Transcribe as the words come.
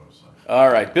All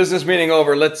right, business meeting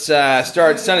over. Let's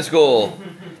start Sunday school.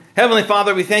 Heavenly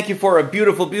Father, we thank you for a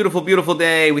beautiful, beautiful, beautiful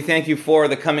day. We thank you for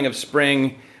the coming of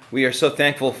spring. We are so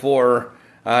thankful for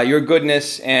your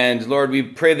goodness. And Lord, we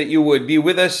pray that you would be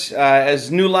with us as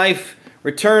New Life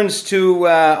returns to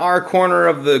our corner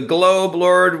of the globe.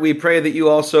 Lord, we pray that you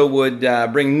also would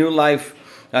bring new life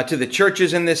to the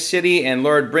churches in this city, and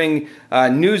Lord, bring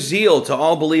new zeal to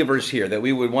all believers here, that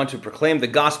we would want to proclaim the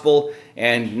gospel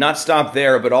and not stop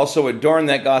there, but also adorn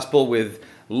that gospel with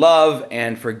love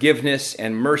and forgiveness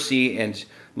and mercy. And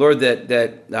Lord,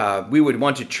 that we would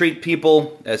want to treat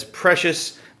people as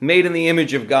precious, made in the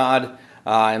image of God,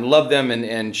 and love them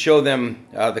and show them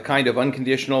the kind of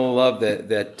unconditional love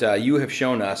that you have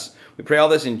shown us. We pray all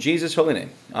this in Jesus' holy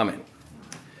name. Amen.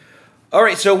 All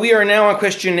right, so we are now on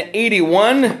question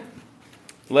 81.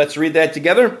 Let's read that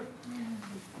together.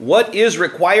 What is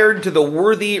required to the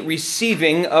worthy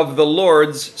receiving of the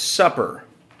Lord's Supper?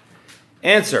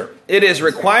 Answer: it is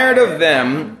required of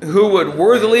them who would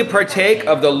worthily partake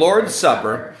of the Lord's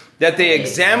Supper that they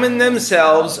examine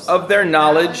themselves of their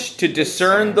knowledge to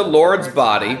discern the Lord's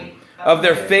body, of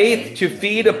their faith to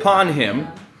feed upon him,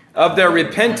 of their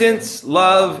repentance,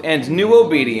 love, and new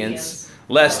obedience,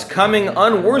 lest coming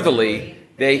unworthily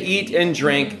they eat and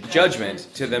drink judgment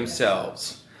to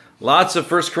themselves. Lots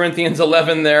of 1 Corinthians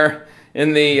 11 there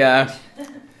in the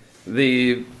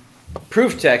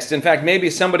proof text. In fact, maybe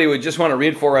somebody would just want to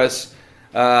read for us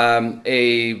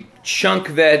a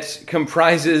chunk that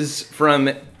comprises from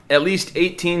at least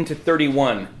 18 to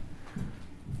 31.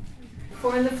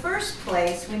 For in the first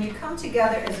place, when you come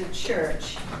together as a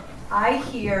church, I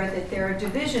hear that there are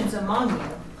divisions among you,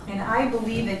 and I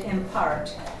believe it in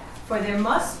part. For there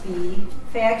must be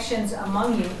factions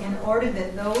among you in order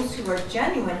that those who are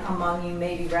genuine among you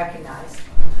may be recognized.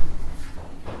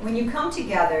 When you come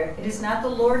together, it is not the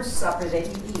Lord's Supper that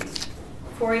you eat.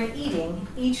 For in eating,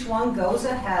 each one goes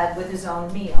ahead with his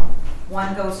own meal.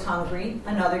 One goes hungry,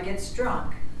 another gets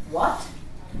drunk. What?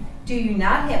 Do you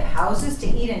not have houses to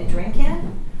eat and drink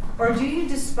in? Or do you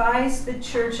despise the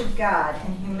church of God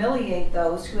and humiliate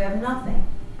those who have nothing?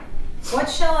 What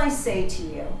shall I say to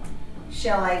you?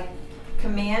 Shall I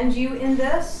commend you in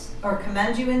this?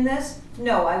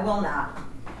 No, I will not.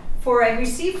 For I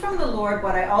received from the Lord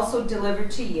what I also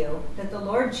delivered to you, that the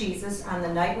Lord Jesus, on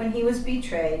the night when he was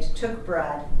betrayed, took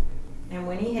bread, and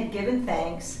when he had given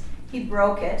thanks, he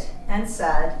broke it and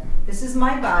said, "This is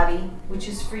my body, which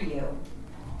is for you.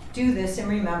 Do this in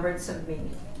remembrance of me."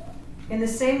 In the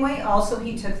same way also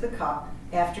he took the cup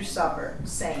after supper,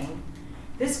 saying,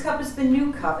 "This cup is the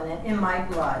new covenant in my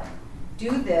blood.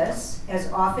 Do this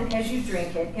as often as you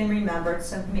drink it in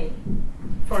remembrance of me.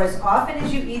 For as often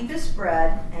as you eat this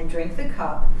bread and drink the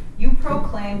cup, you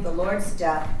proclaim the Lord's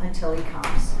death until he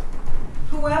comes.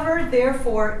 Whoever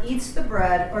therefore eats the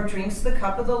bread or drinks the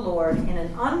cup of the Lord in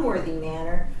an unworthy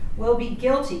manner will be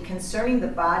guilty concerning the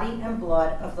body and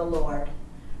blood of the Lord.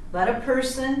 Let a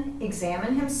person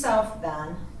examine himself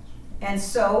then, and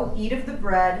so eat of the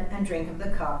bread and drink of the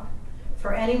cup.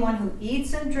 For anyone who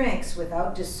eats and drinks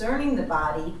without discerning the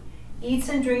body eats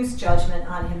and drinks judgment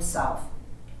on himself.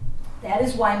 That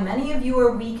is why many of you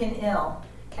are weak and ill,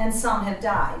 and some have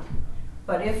died.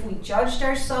 But if we judged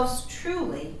ourselves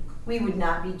truly, we would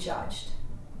not be judged."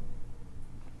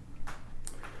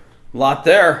 A lot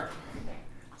there.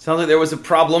 Sounds like there was a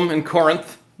problem in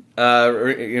Corinth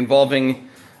involving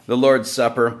the Lord's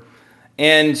Supper.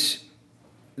 And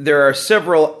there are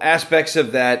several aspects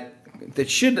of that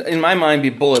should, in my mind, be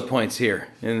bullet points here.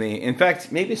 In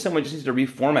fact, maybe someone just needs to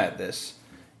reformat this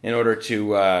in order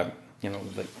to,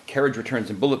 the carriage returns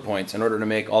and bullet points, in order to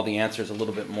make all the answers a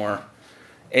little bit more,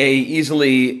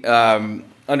 easily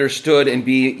understood, and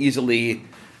B, easily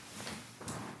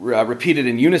repeated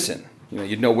in unison.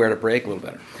 You'd know where to break a little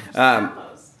better.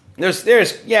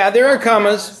 There are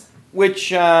commas,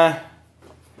 which, I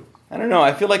don't know,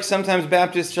 I feel like sometimes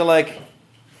Baptists are like,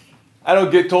 I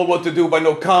don't get told what to do by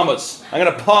no commas. I'm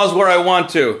going to pause where I want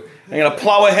to. I'm going to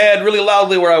plow ahead really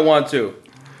loudly where I want to.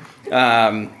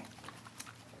 I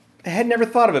had never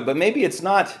thought of it, but maybe it's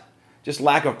not just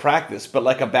lack of practice, but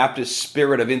like a Baptist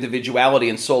spirit of individuality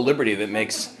and soul liberty that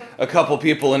makes a couple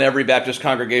people in every Baptist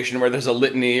congregation where there's a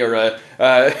litany or a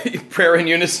prayer in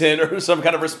unison or some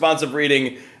kind of responsive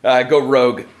reading go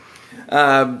rogue.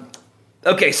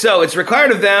 Okay, so it's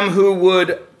required of them who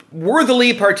would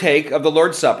worthily partake of the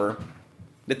Lord's Supper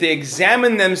that they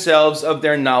examine themselves of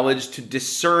their knowledge to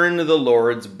discern the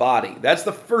Lord's body. That's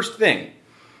the first thing.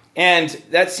 And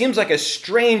that seems like a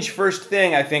strange first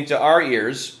thing, I think, to our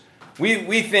ears.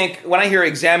 We think, when I hear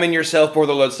examine yourself before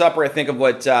the Lord's Supper, I think of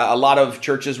what a lot of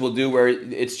churches will do, where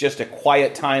it's just a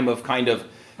quiet time of kind of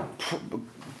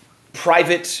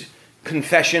private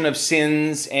confession of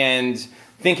sins and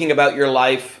thinking about your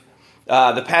life.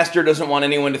 The pastor doesn't want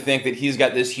anyone to think that he's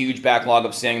got this huge backlog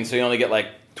of sin, so you only get like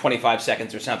 25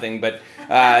 seconds or something. But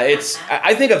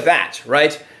I think of that,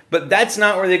 right? But that's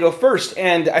not where they go first.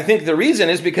 And I think the reason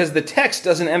is because the text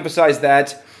doesn't emphasize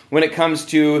that when it comes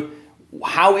to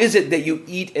how is it that you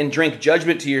eat and drink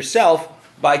judgment to yourself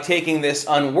by taking this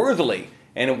unworthily.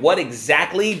 And what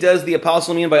exactly does the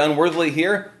apostle mean by unworthily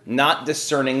here? Not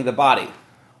discerning the body.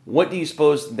 What do you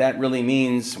suppose that really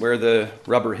means where the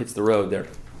rubber hits the road there?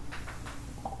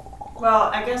 Well,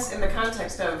 I guess in the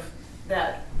context of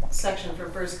that section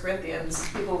from 1 Corinthians,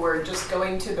 people were just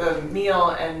going to the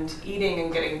meal and eating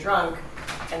and getting drunk,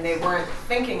 and they weren't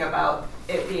thinking about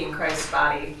it being Christ's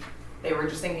body. They were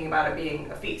just thinking about it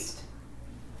being a feast.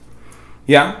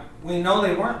 Yeah? We know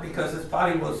they weren't because his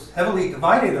body was heavily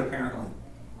divided, apparently.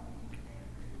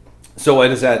 So why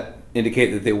does that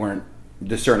indicate that they weren't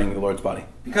discerning the Lord's body?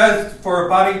 Because for a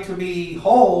body to be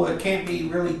whole, it can't be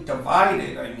really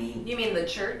divided, I mean. You mean the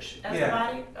church as the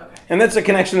body? Okay. And that's a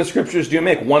connection the scriptures do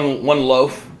make. One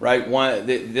loaf, right?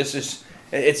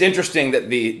 It's interesting that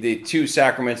the two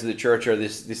sacraments of the church are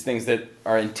these things that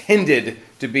are intended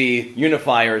to be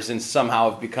unifiers and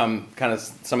somehow have become kind of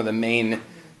some of the main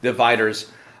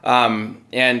dividers.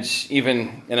 And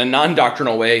even in a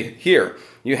non-doctrinal way here,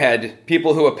 you had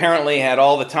people who apparently had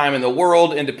all the time in the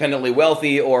world, independently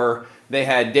wealthy, or they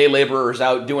had day laborers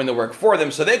out doing the work for them,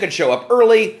 so they could show up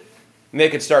early, and they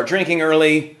could start drinking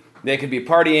early, they could be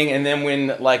partying, and then when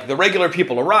the regular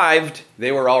people arrived,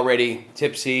 they were already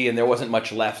tipsy, and there wasn't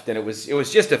much left, and it was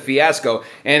just a fiasco.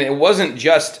 And it wasn't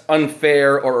just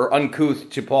unfair or uncouth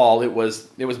to Paul; it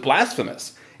was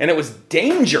blasphemous, and it was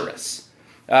dangerous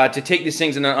to take these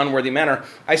things in an unworthy manner.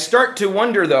 I start to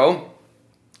wonder, though,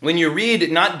 when you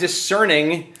read not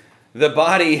discerning the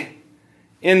body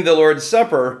in the Lord's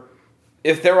Supper,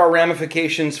 if there are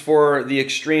ramifications for the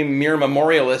extreme mere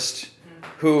memorialist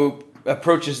who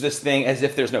approaches this thing as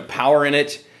if there's no power in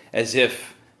it, as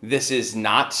if this is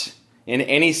not in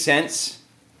any sense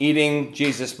eating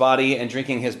Jesus' body and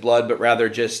drinking his blood, but rather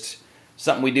just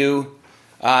something we do.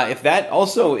 If that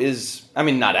also is,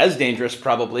 not as dangerous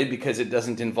probably because it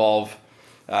doesn't involve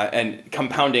and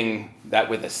compounding that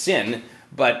with a sin,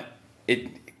 but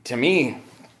it, to me,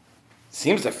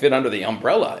 seems to fit under the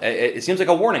umbrella. It seems like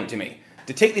a warning to me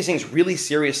to take these things really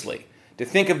seriously, to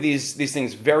think of these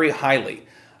things very highly.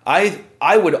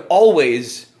 I would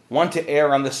always want to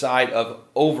err on the side of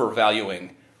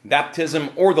overvaluing baptism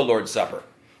or the Lord's Supper.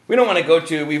 We don't want to go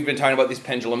to, we've been talking about these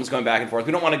pendulums going back and forth.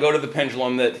 We don't want to go to the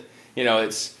pendulum that,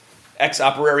 it's ex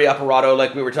operare operato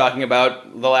like we were talking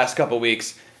about the last couple of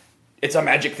weeks. It's a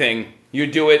magic thing. You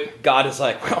do it. God is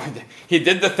like, well, he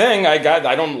did the thing. I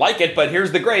don't like it, but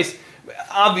here's the grace.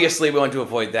 Obviously, we want to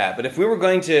avoid that. But if we were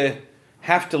going to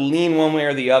have to lean one way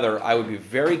or the other, I would be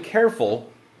very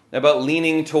careful about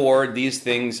leaning toward these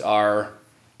things are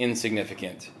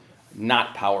insignificant,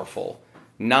 not powerful,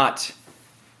 not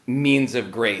means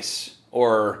of grace,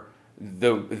 or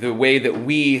the way that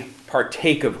we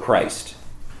partake of Christ.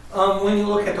 When you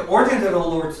look at the origins of the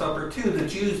Lord's Supper, too, the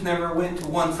Jews never went to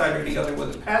one side or the other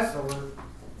with the Passover,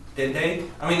 did they?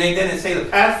 They didn't say the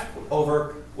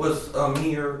Passover was a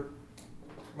mere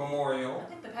memorial. I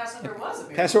think the Passover was a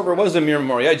mere Passover was a mere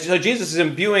memorial. So Jesus is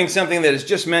imbuing something that is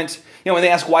just meant, when they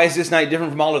ask, why is this night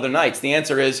different from all other nights? The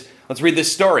answer is, let's read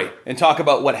this story and talk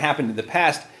about what happened in the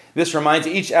past. This reminds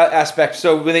each aspect.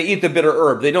 So when they eat the bitter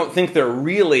herb, they don't think they're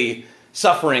really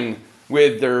suffering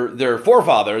with their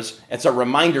forefathers. It's a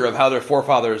reminder of how their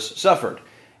forefathers suffered.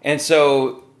 And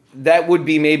so that would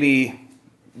be maybe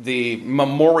the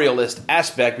memorialist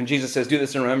aspect when Jesus says, do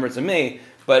this in remembrance of me.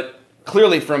 But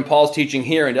clearly from Paul's teaching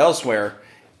here and elsewhere,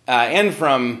 and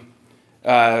from,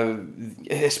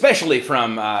 especially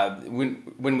from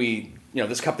when we,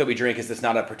 this cup that we drink, is this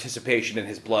not a participation in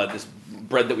his blood? This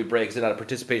bread that we break, is it not a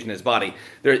participation in his body?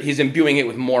 He's imbuing it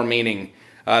with more meaning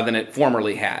than it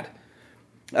formerly had.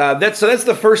 That's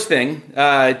the first thing,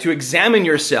 to examine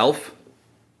yourself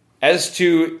as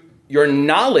to your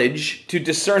knowledge to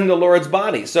discern the Lord's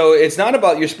body. So it's not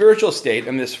about your spiritual state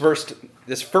in this first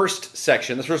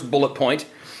section, this first bullet point.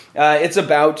 It's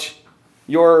about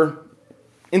your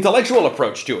intellectual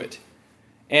approach to it.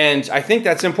 And I think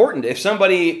that's important. If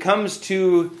somebody comes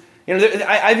to,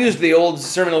 I've used the old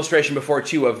sermon illustration before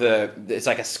too of it's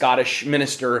like a Scottish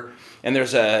minister, and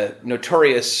there's a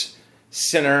notorious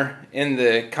sinner in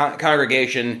the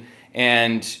congregation,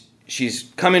 and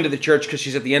she's come into the church because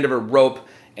she's at the end of her rope,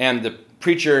 and the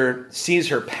preacher sees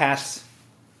her pass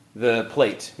the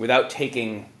plate without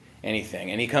taking anything.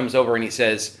 And he comes over and he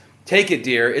says, "Take it,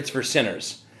 dear, it's for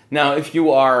sinners." Now, if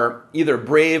you are either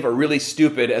brave or really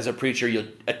stupid as a preacher, you'll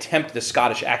attempt the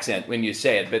Scottish accent when you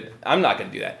say it, but I'm not going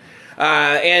to do that.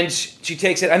 And she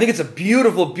takes it. I think it's a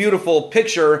beautiful, beautiful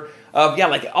picture of,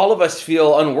 like all of us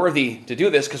feel unworthy to do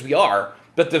this because we are,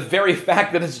 but the very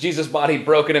fact that it's Jesus' body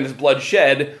broken and his blood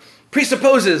shed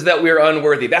presupposes that we're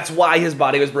unworthy. That's why his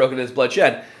body was broken and his blood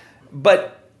shed.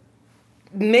 But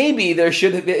maybe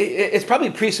it's probably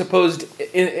presupposed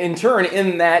in turn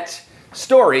in that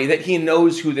story that he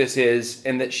knows who this is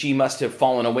and that she must have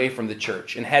fallen away from the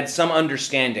church and had some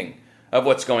understanding of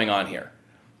what's going on here.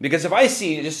 Because if I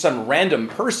see just some random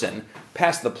person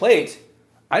pass the plate,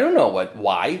 I don't know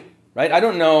why, right? I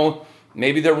don't know,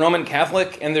 maybe they're Roman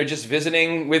Catholic and they're just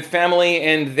visiting with family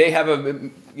and they have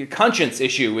a conscience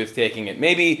issue with taking it.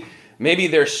 Maybe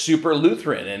they're super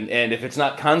Lutheran and if it's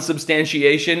not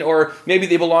consubstantiation, or maybe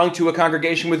they belong to a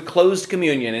congregation with closed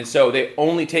communion and so they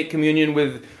only take communion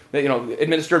with,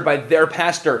 administered by their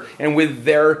pastor and with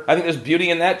their, I think there's beauty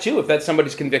in that too, if that's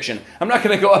somebody's conviction. I'm not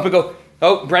going to go up and go,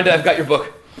 "Oh, Brenda, I've got your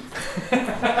book."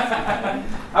 I'm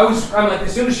like,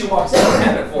 as soon as she walks in, I'll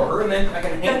hand it for her and then I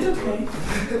can hand it to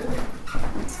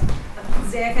her.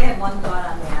 Zach, I have one thought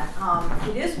on that.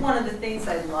 It is one of the things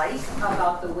I like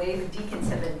about the way the deacons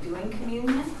have been doing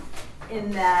communion, in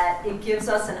that it gives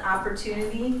us an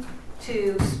opportunity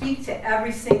to speak to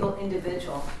every single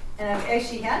individual. And I've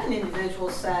actually had an individual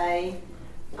say,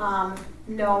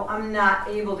 "No, I'm not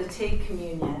able to take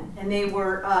communion," and they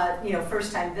were,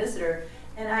 first-time visitor.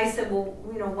 And I said, "Well,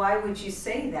 why would you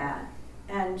say that?"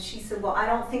 And she said, "Well, I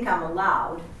don't think I'm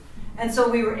allowed." And so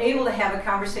we were able to have a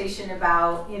conversation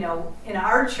about, in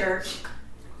our church,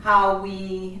 how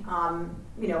we,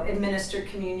 administer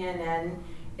communion. And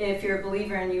if you're a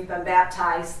believer and you've been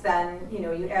baptized, then,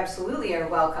 you absolutely are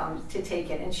welcome to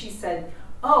take it. And she said,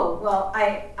 "Oh, well,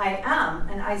 I am."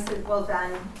 And I said, "Well,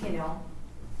 then,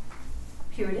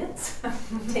 here it is.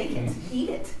 Take it, eat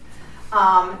it."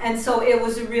 And so it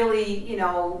was a really,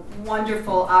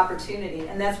 wonderful opportunity.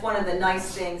 And that's one of the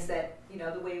nice things that,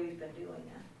 the way we've been doing it.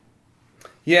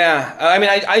 Yeah, I mean,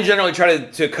 I generally try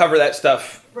to cover that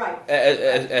stuff right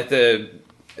at the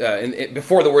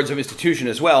before the words of institution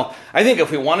as well. I think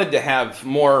if we wanted to have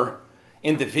more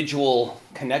individual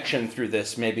connection through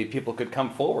this, maybe people could come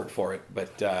forward for it.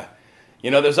 But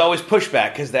there's always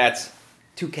pushback because that's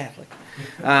too Catholic.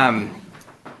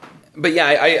 But yeah,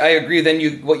 I agree. Then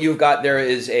what you've got there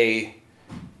is a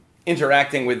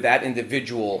interacting with that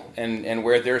individual and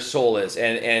where their soul is,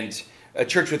 and a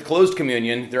church with closed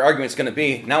communion, their argument's going to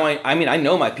be, now I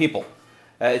know my people.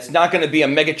 It's not going to be a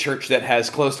mega church that has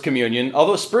closed communion,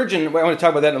 although Spurgeon, I want to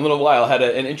talk about that in a little while, had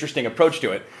an interesting approach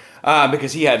to it,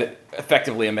 because he had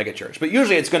effectively a mega church. But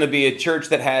usually it's going to be a church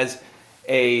that has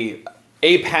a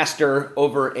pastor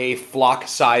over a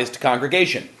flock-sized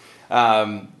congregation,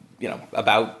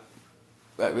 about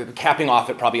capping off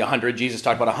at probably 100. Jesus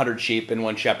talked about 100 sheep and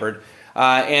one shepherd.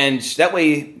 And that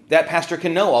way, that pastor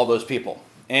can know all those people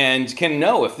and can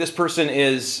know if this person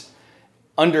is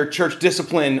under church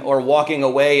discipline or walking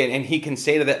away, and he can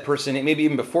say to that person, maybe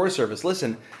even before service,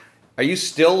 "Listen, are you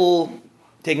still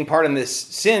taking part in this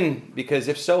sin? Because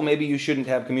if so, maybe you shouldn't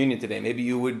have communion today. Maybe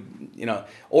you would,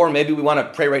 or maybe we want to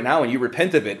pray right now and you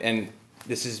repent of it, and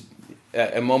this is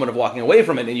a moment of walking away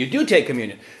from it, and you do take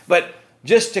communion." But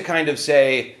just to kind of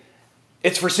say,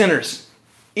 it's for sinners,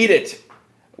 eat it,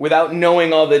 without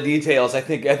knowing all the details, I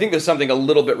think there's something a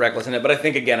little bit reckless in it. But I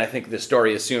think the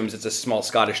story assumes it's a small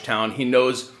Scottish town. He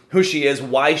knows who she is,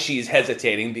 why she's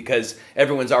hesitating, because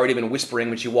everyone's already been whispering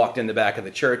when she walked in the back of the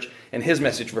church. And his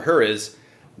message for her is,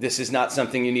 this is not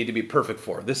something you need to be perfect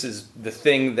for. This is the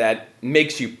thing that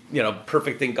makes you,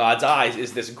 perfect in God's eyes,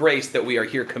 is this grace that we are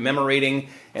here commemorating,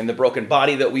 and the broken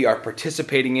body that we are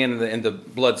participating in, and the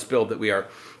blood spilled that we are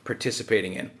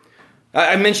participating in.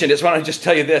 I mentioned, I just want to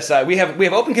tell you this. We have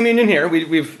open communion here.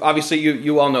 We've obviously,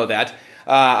 you all know that.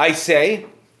 I say,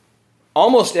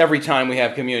 almost every time we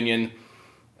have communion,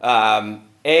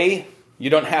 you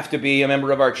don't have to be a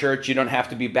member of our church. You don't have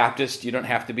to be Baptist. You don't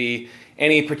have to be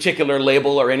any particular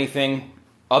label or anything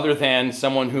other than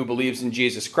someone who believes in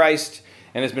Jesus Christ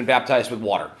and has been baptized with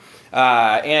water.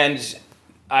 And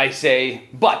I say,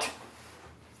 but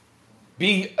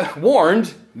be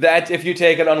warned that if you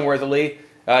take it unworthily,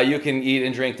 you can eat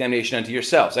and drink damnation unto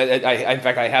yourselves. In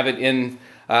fact, I have it in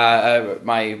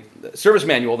my service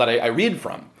manual that I read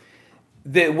from.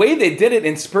 The way they did it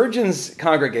in Spurgeon's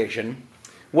congregation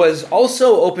was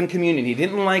also open communion. He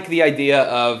didn't like the idea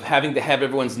of having to have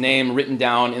everyone's name written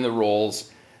down in the rolls.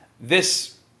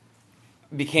 This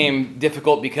became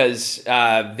difficult because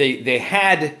they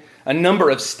had a number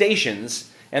of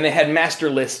stations, and they had master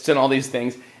lists and all these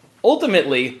things.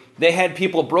 Ultimately, they had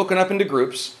people broken up into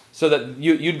groups, so that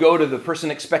you'd go to the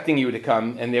person expecting you to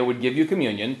come, and they would give you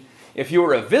communion. If you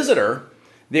were a visitor,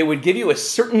 they would give you a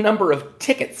certain number of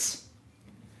tickets.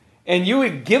 And you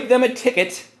would give them a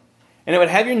ticket, and it would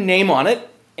have your name on it,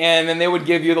 and then they would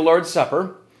give you the Lord's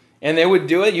Supper. And they would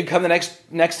do it. You'd come the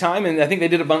next time, and I think they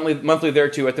did a monthly there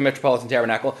too at the Metropolitan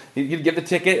Tabernacle. You'd give the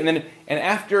ticket, and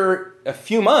after a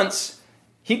few months,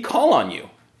 he'd call on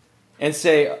you and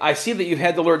say, "I see that you've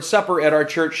had the Lord's Supper at our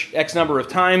church X number of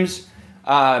times.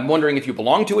 I'm wondering if you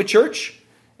belong to a church."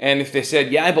 And if they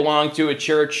said, "Yeah, I belong to a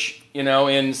church,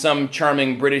 in some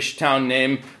charming British town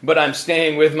name, but I'm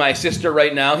staying with my sister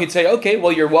right now," he'd say, "Okay,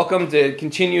 well, you're welcome to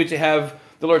continue to have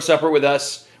the Lord's Supper with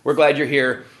us. We're glad you're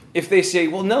here." If they say,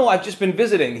 "Well, no, I've just been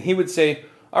visiting," he would say,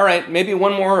 "All right, maybe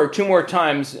one more or two more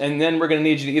times, and then we're going to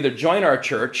need you to either join our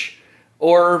church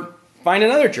or find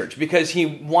another church," because he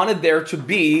wanted there to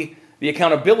be the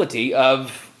accountability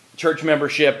of church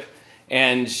membership.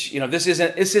 And, this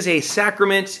is a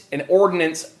sacrament, an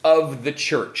ordinance of the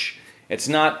church. It's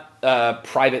not a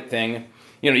private thing.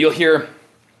 You'll hear,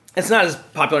 it's not as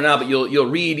popular now, but you'll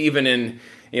read even in,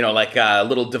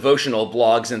 little devotional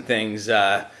blogs and things.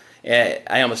 I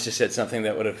almost just said something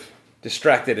that would have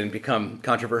distracted and become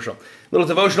controversial. Little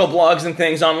devotional blogs and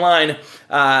things online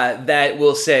that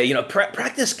will say,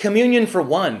 practice communion for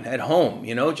one at home.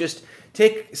 Just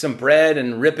take some bread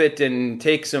and rip it, and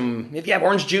take some, if you have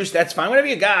orange juice, that's fine, whatever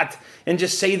you got, and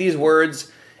just say these words.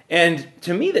 And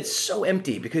to me, that's so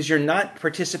empty, because you're not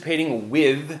participating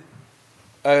with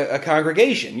a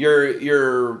congregation.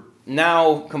 You're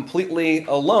now completely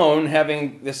alone,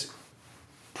 having this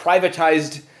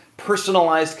privatized,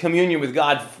 personalized communion with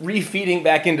God, refeeding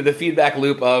back into the feedback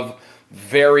loop of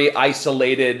very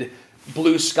isolated,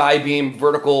 blue sky beam,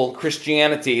 vertical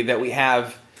Christianity that we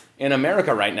have in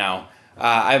America right now.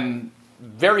 I'm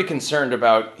very concerned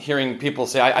about hearing people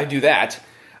say, I do that.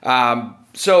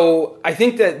 So I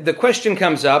think that the question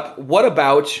comes up, what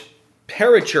about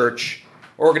parachurch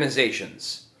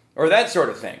organizations or that sort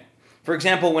of thing? For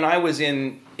example, when I was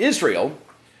in Israel,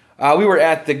 we were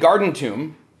at the Garden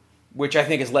Tomb, which I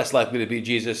think is less likely to be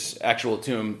Jesus' actual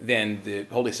tomb than the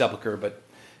Holy Sepulchre. But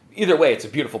either way, it's a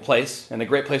beautiful place and a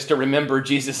great place to remember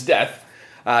Jesus' death,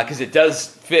 because it does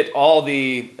fit all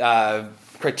the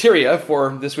criteria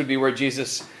for this would be where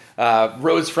Jesus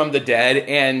rose from the dead,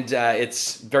 and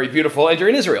it's very beautiful, and you're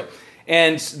in Israel.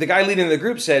 And the guy leading the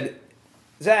group said,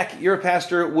 "Zach, you're a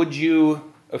pastor, would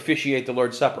you officiate the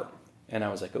Lord's Supper?" And I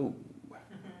was like, "Oh."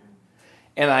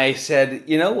 And I said,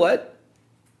 "You know what?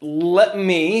 Let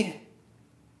me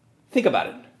think about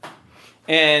it."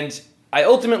 And I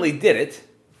ultimately did it.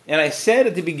 And I said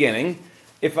at the beginning,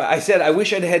 I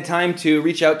wish I'd had time to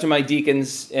reach out to my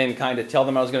deacons and kind of tell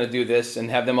them I was going to do this and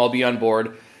have them all be on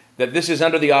board, that this is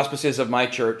under the auspices of my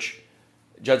church,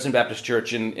 Judson Baptist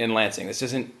Church in Lansing. This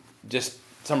isn't just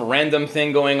some random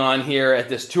thing going on here at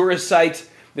this tourist site.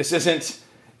 This isn't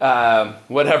Mazel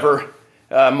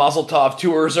Tov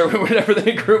Tours or whatever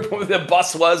the group, the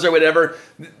bus was or whatever.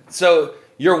 So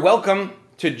you're welcome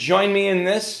to join me in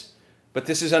this, but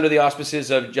this is under the auspices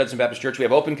of Judson Baptist Church. We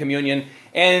have open communion,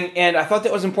 and I thought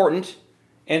that was important.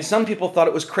 And some people thought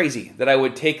it was crazy that I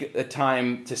would take the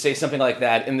time to say something like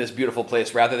that in this beautiful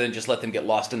place rather than just let them get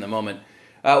lost in the moment.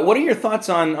 What are your thoughts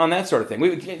on that sort of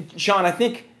thing? Sean, I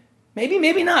think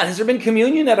maybe not. Has there been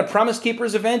communion at a Promise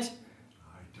Keepers event?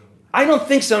 I don't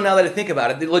think so now that I think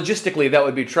about it. Logistically, that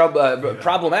would be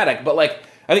problematic. But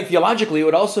I think theologically, it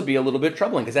would also be a little bit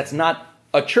troubling because that's not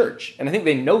a church. And I think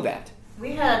they know that.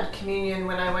 We had communion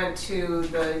when I went to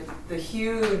the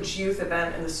huge youth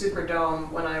event in the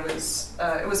Superdome when I was,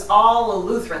 it was all a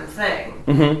Lutheran thing.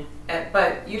 Mm-hmm.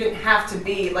 But you didn't have to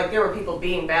be, there were people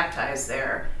being baptized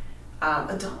there,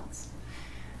 adults,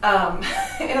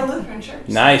 in a Lutheran church.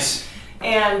 Nice.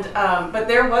 And, but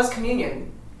there was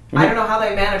communion. Mm-hmm. I don't know how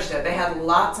they managed it. They had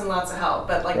lots and lots of help,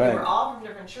 but right. They were all from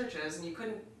different churches, and you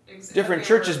couldn't. Different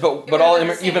churches, but all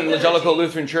even Evangelical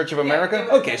Lutheran Church of America.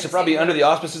 Yeah, okay, so probably under the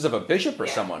auspices of a bishop or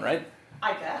someone, right?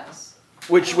 I guess.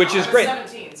 Which is great.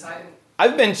 17, so I didn't.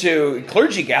 I've been to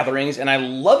clergy gatherings, and I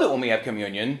love it when we have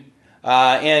communion.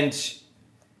 And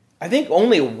I think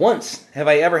only once have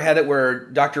I ever had it where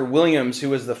Dr. Williams, who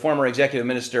was the former executive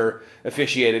minister,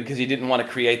 officiated because he didn't want to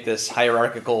create this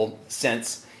hierarchical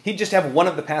sense. He'd just have one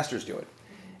of the pastors do it.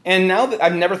 And now that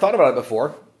I've never thought about it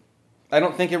before, I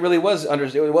don't think it really was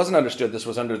understood. It wasn't understood. This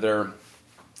was under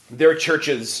their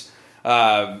church's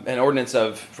an ordinance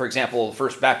of, for example,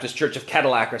 First Baptist Church of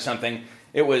Cadillac or something.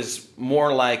 It was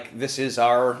more like this is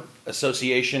our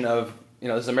association of,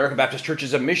 this is American Baptist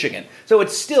Churches of Michigan. So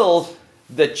it's still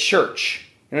the church.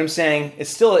 You know what I'm saying? It's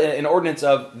still an ordinance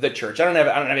of the church. I don't have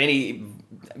any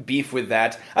beef with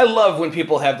that. I love when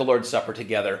people have the Lord's Supper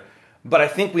together, but I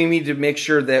think we need to make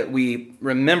sure that we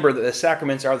remember that the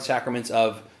sacraments are the sacraments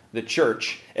of the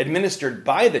church, administered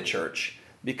by the church,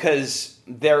 because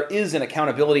there is an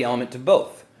accountability element to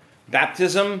both.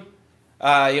 Baptism,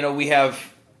 we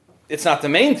have, it's not the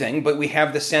main thing, but we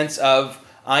have the sense of,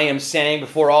 I am saying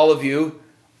before all of you,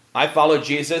 I follow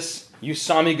Jesus. You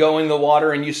saw me go in the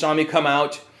water and you saw me come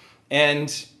out,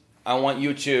 and I want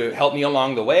you to help me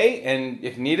along the way. And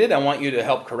if needed, I want you to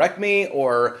help correct me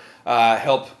or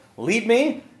help lead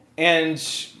me. And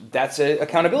that's an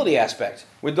accountability aspect.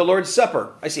 With the Lord's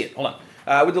Supper, I see it. Hold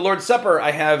on. With the Lord's Supper,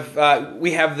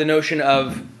 we have the notion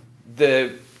of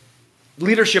the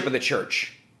leadership of the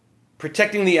church,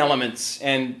 protecting the elements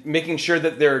and making sure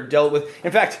that they're dealt with.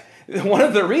 In fact, one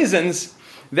of the reasons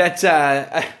that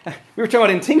we were talking about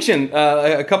intinction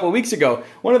a couple of weeks ago.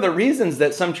 One of the reasons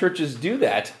that some churches do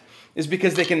that is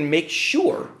because they can make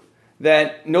sure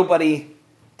that nobody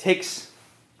takes,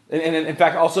 and in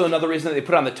fact, also another reason that they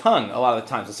put it on the tongue a lot of the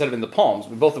times instead of in the palms,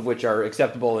 both of which are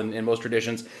acceptable in most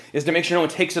traditions, is to make sure no one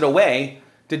takes it away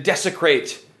to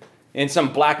desecrate in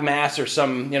some black mass or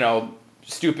some,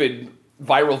 stupid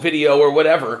viral video or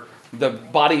whatever, the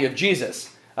body of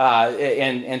Jesus.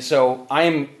 And so I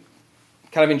am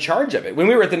kind of in charge of it. When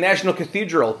we were at the National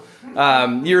Cathedral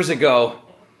years ago,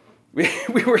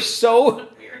 we were so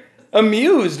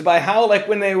amused by how,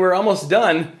 when they were almost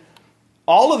done,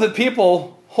 all of the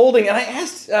people holding, and I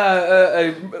asked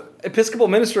an Episcopal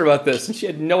minister about this, and she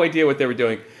had no idea what they were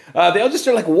doing. They all just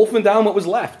started wolfing down what was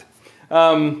left.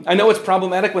 I know it's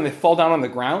problematic when they fall down on the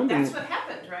ground. That's what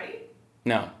happened, right?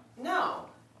 No. No.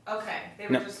 Okay. They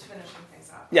were just finishing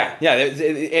things up. Yeah.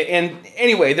 And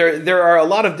anyway, there are a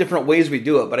lot of different ways we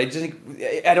do it, but I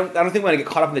don't think we want to get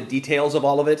caught up in the details of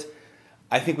all of it.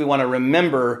 I think we want to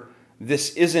remember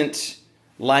this isn't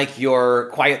like your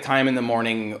quiet time in the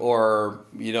morning or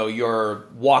your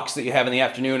walks that you have in the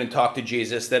afternoon and talk to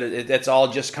Jesus. That's all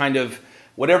just kind of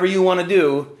whatever you want to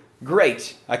do.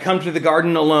 Great. I come to the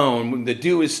garden alone. The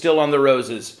dew is still on the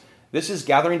roses. This is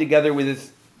gathering together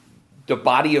with the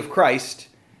body of Christ,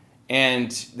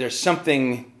 and there's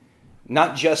something,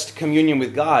 not just communion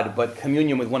with God, but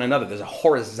communion with one another. There's a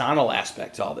horizontal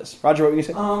aspect to all this. Roger, what were you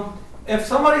going to say? If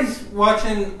somebody's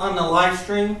watching on the live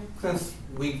stream, since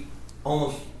we've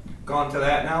almost gone to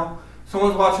that now,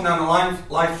 someone's watching on the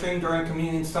live stream during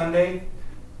Communion Sunday,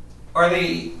 are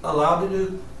they allowed to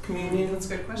do communion? That's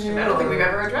a good question. I don't think we've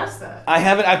ever addressed that. I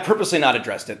haven't. I've purposely not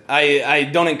addressed it. I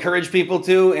don't encourage people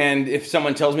to, and if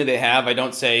someone tells me they have, I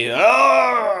don't say,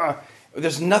 "Oh,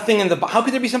 there's nothing in the Bible." How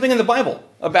could there be something in the Bible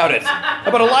about it?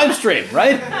 About a live stream,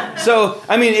 right? So,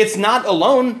 it's not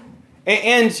alone.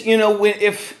 And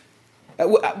if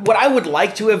what I would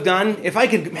like to have done, if I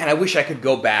could, I wish I could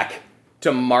go back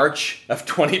to March of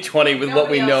 2020 with what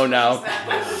we know now.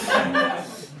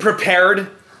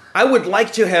 Prepared. I would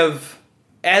like to have,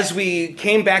 as we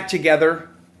came back together,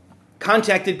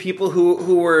 contacted people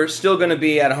who were still going to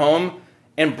be at home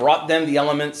and brought them the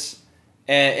elements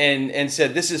and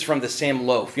said, this is from the same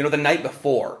loaf, the night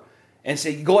before, and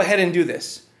say, go ahead and do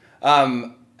this.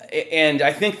 And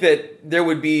I think that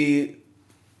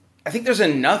there's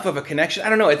enough of a connection. I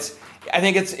don't know. I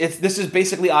think this is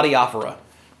basically adiaphora,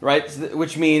 right?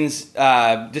 Which means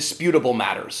disputable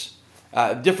matters.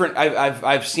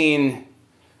 I've seen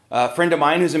a friend of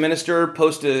mine who's a minister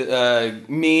post a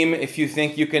meme, if you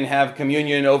think you can have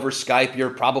communion over Skype, you're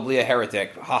probably a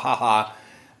heretic. Ha ha ha.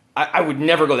 I would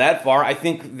never go that far. I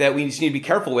think that we just need to be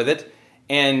careful with it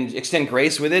and extend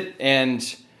grace with it,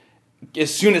 and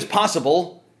as soon as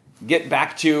possible, get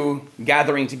back to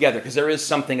gathering together, because there is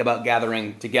something about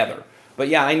gathering together. But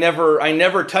yeah, I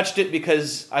never touched it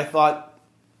because I thought,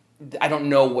 I don't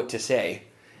know what to say.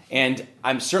 And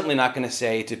I'm certainly not going to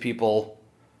say to people,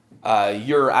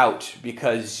 you're out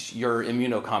because you're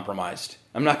immunocompromised.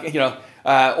 I'm not,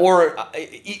 or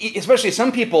especially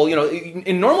some people,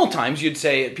 in normal times, you'd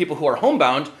say people who are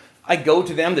homebound, I go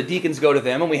to them, the deacons go to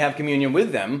them, and we have communion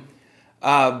with them.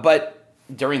 But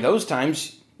during those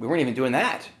times, we weren't even doing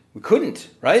that. We couldn't,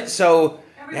 right? So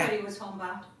everybody was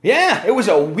homebound. Yeah, it was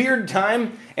a weird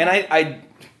time, and I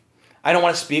don't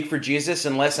want to speak for Jesus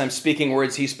unless I'm speaking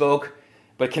words he spoke.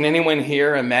 But can anyone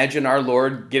here imagine our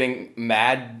Lord getting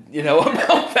mad,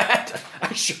 about that?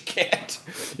 I sure can't.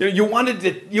 You wanted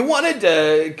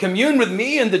to commune with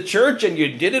me in the church, and you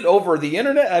did it over the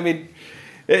internet.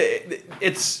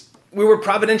 We were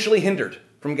providentially hindered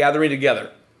from gathering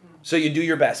together. So you do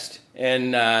your best.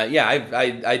 And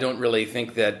I don't really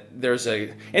think that there's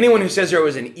anyone who says there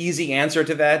was an easy answer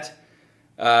to that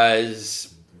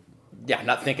is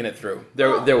not thinking it through.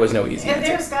 There was no easy And answer.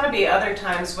 there's got to be other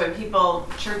times when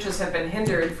churches have been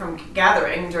hindered from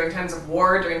gathering during times of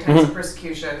war, during times of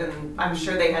persecution, and I'm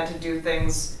sure they had to do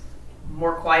things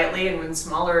more quietly and in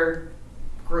smaller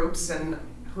groups, and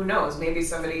who knows, maybe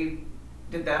somebody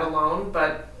did that alone,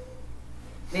 but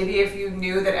maybe if you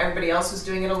knew that everybody else was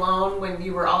doing it alone when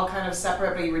you were all kind of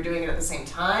separate but you were doing it at the same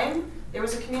time, there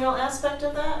was a communal aspect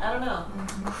of that? I don't know.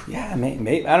 Yeah,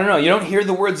 maybe. I don't know. You don't hear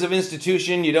the words of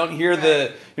institution. You don't hear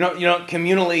you don't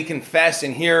communally confess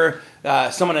and hear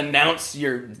someone announce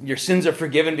your sins are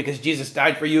forgiven because Jesus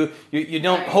died for you. You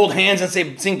don't hold hands and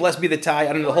say, sing blessed be the tie.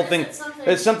 I don't know, the whole thing.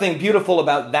 There's something beautiful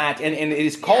about that. And it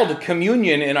is called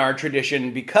communion in our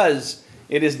tradition because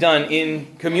it is done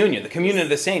in communion. The communion of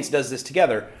the saints does this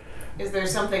together. Is there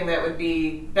something that would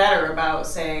be better about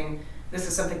saying, this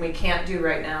is something we can't do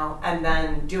right now, and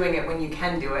then doing it when you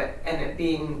can do it, and it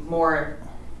being more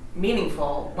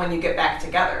meaningful when you get back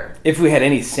together? If we had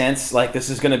any sense, like this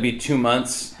is going to be 2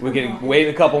 months, we're going to wait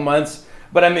a couple months.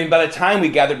 But I mean, by the time we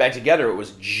gathered back together, it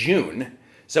was June.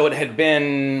 So it had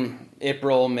been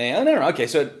April, May. I don't know. Okay,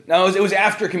 so it was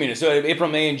after communion. So April,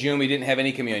 May, and June, we didn't have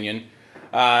any communion.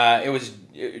 It was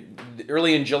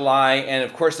early in July, and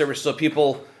of course there were still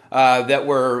people that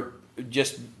were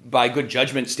just by good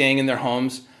judgment staying in their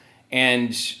homes.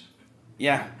 And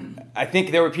yeah, I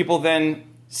think there were people then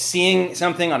seeing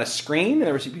something on a screen.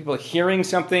 There were people hearing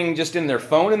something just in their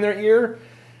phone in their ear.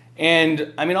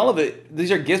 And I mean, all of it,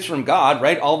 these are gifts from God,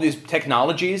 right? All these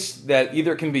technologies that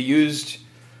either can be used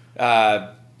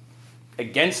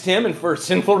against him and for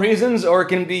sinful reasons, or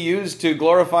can be used to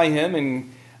glorify him.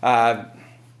 And I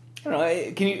don't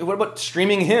know, what about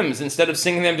streaming hymns instead of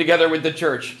singing them together with the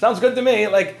church? Sounds good to me.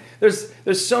 Like,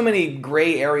 there's so many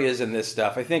gray areas in this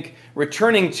stuff. I think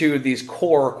returning to these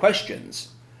core questions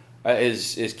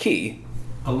is key.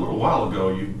 A little while ago,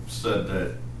 you said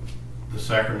that the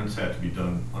sacraments had to be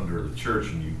done under the church,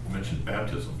 and you mentioned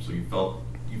baptism. So you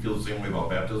feel the same way about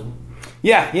baptism?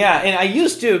 Yeah. And I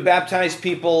used to baptize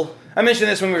people. I mentioned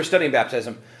this when we were studying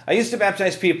baptism. I used to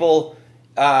baptize people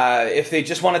if they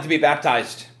just wanted to be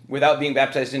baptized without being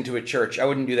baptized into a church. I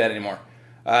wouldn't do that anymore.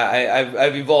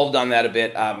 I've evolved on that a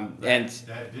bit. That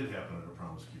did happen at a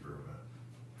Promise Keeper event.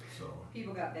 So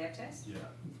People got baptized? yeah.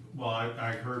 Well,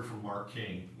 I heard from Mark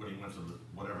King when he went to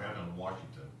whatever happened in Washington,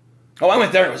 Oh, I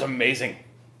went there. It was amazing.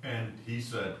 and he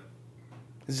said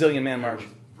Zillion Man March.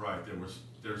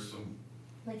 there's some.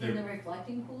 Like in the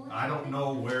reflecting pool? I don't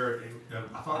know where.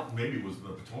 I thought maybe it was the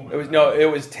Potomac.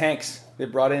 It was tanks. They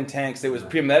brought in tanks. It was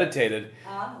premeditated.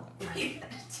 Oh.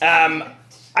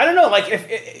 I don't know.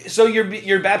 Like, so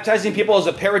you're baptizing people as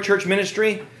a parachurch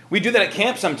ministry. We do that at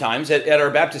camp sometimes at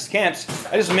our Baptist camps.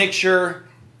 I just make sure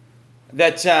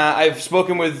that I've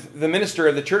spoken with the minister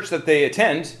of the church that they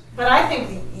attend. But I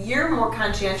think you're more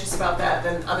conscientious about that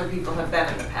than other people have been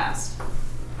in the past.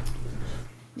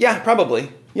 Yeah,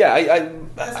 probably. Yeah,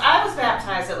 Because I was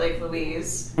baptized at Lake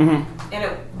Louise, Mhm. and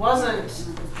it wasn't,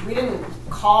 we didn't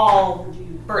call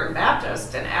Burton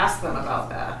Baptist and ask them about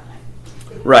that.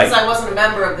 right. Because I wasn't a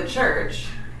member of the church,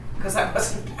 because I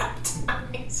wasn't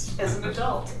baptized as an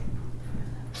adult.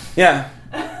 Yeah.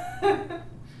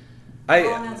 Going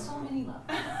on so many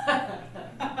levels.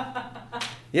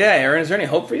 Yeah, Aaron, is there any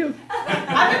hope for you?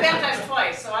 I've been baptized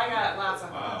twice, so I got lots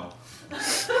of Wow.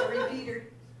 Repeater.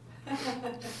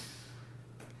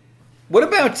 What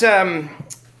about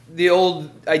the old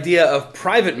idea of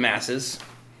private masses?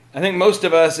 I think most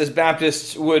of us as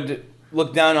Baptists would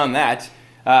look down on that.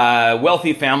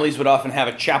 Wealthy families would often have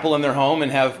a chapel in their home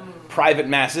and have private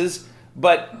masses.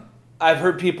 But I've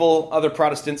heard other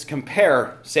Protestants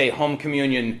compare, say, home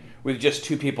communion with just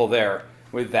two people there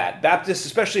with that. Baptists,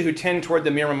 especially who tend toward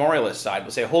the mere memorialist side,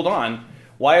 will say, hold on,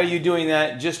 why are you doing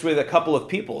that just with a couple of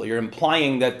people? You're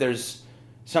implying that there's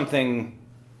something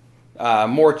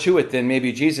more to it than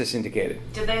maybe Jesus indicated.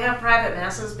 Did they have private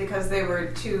masses because they were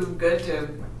too good to,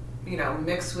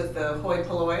 mix with the hoi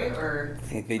polloi, or?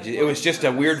 I think it was just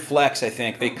a weird flex, I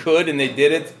think. They could, and they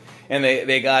did it, and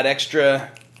they got extra,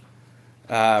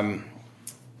 Extra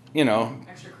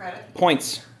credit?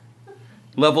 points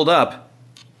leveled up.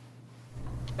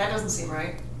 That doesn't seem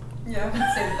right. Yeah, I would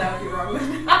say that would be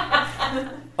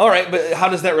wrong. All right, but how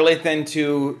does that relate then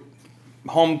to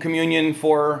home communion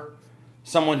for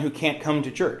someone who can't come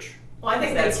to church? Well, I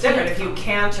think that's different if you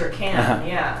can't or can, Uh-huh.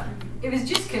 yeah. It was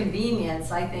just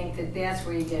convenience. I think that's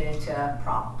where you get into a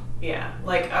problem. Yeah,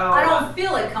 like, I don't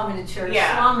feel like coming to church,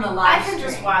 yeah. so I'm going to I live can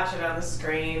stream. just watch it on the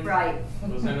screen. Right.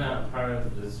 Wasn't that part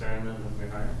of the discernment of your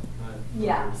heart?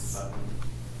 Yes.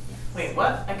 Wait,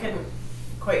 what? I couldn't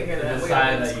quite hear that.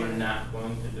 Decide that you're not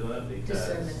going to do it because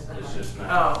Discernment of the it's heart. just not.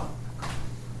 Oh.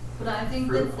 But I think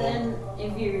Fruitful. that then,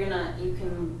 if you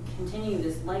can continue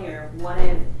this layer, what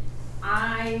if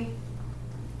I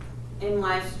am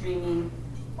live streaming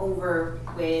over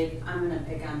with, I'm going to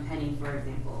pick on Penny, for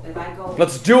example. If I go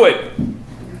Let's do it.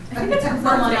 I think it's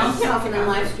someone important else to talking and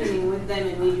live streaming with them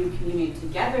and we do communion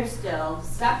together still,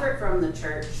 separate from the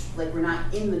church, like we're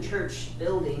not in the church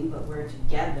building, but we're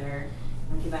together.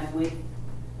 Like if I'm with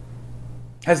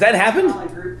Has that happened? a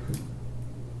group.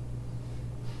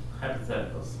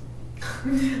 Hypotheticals.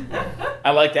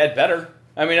 I like that better.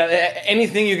 I mean,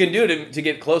 anything you can do to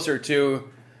get closer to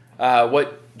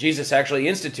what Jesus actually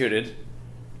instituted.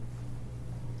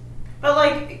 But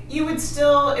like, you would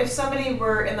still, if somebody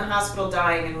were in the hospital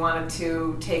dying and wanted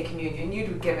to take communion,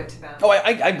 you'd give it to them. Oh,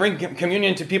 I bring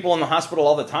communion to people in the hospital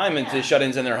all the time and to Yeah.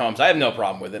 shut-ins in their homes. I have no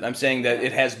problem with it. I'm saying that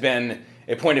it has been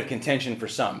a point of contention for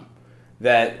some.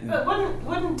 That But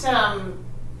wouldn't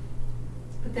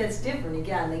But that's different,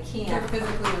 again, they They're can't,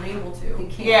 physically unable they to.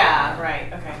 can't. yeah,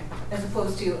 right, okay. As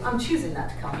opposed to, I'm choosing not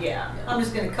to come. Yeah. I'm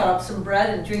just gonna cut up some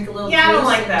bread and drink a little Yeah, I don't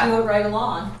juice like that. and do it right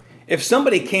along. if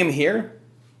somebody came here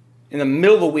in the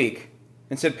middle of the week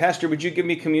and said, Pastor, would you give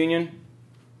me communion?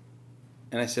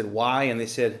 And I said, why? And they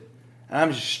said,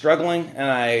 I'm just struggling, and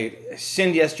I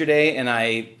sinned yesterday, and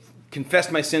I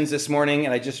confessed my sins this morning,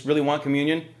 and I just really want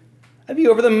communion. I'd be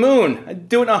over the moon. I'd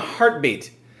do it in a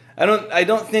heartbeat. I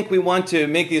don't think we want to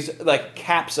make these like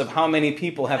caps of how many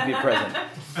people have to be present.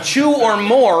 2 or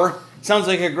more sounds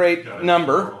like a great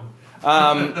number.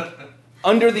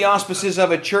 Under the auspices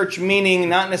of a church, meaning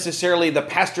not necessarily the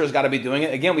pastor's got to be doing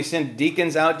it. Again, we send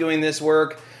deacons out doing this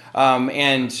work,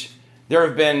 and there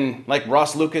have been, like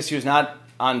Ross Lucas, who's not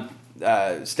on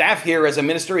staff here as a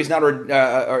minister. He's not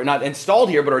or not installed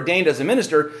here, but ordained as a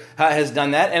minister, has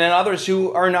done that. And then others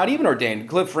who are not even ordained.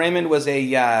 Cliff Raymond was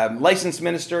a licensed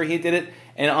minister. He did it.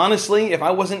 And honestly, if I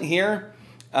wasn't here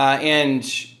and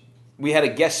we had a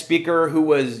guest speaker who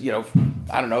was,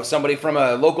 I don't know, somebody from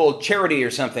a local charity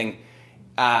or something,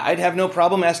 I'd have no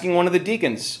problem asking one of the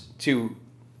deacons to,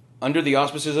 under the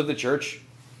auspices of the church,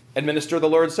 administer the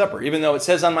Lord's Supper. Even though it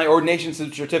says on my ordination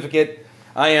certificate,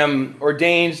 I am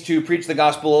ordained to preach the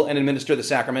gospel and administer the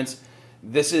sacraments.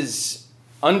 This is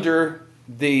under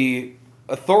the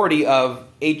authority of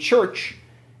a church,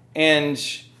 and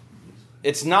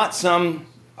it's not some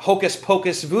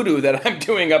hocus-pocus voodoo that I'm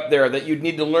doing up there that you'd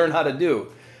need to learn how to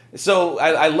do. So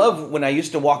I love when I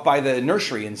used to walk by the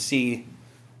nursery and see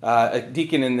a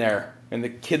deacon in there, and the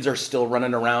kids are still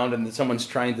running around, and someone's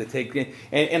trying to take...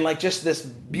 And like just this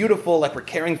beautiful, like we're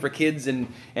caring for kids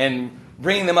and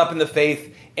bringing them up in the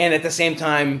faith, and at the same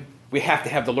time, we have to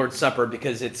have the Lord's Supper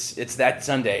because it's that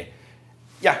Sunday.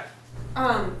 Yeah.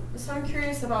 So I'm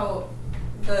curious about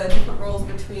the different roles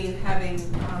between having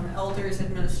elders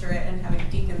administer it and having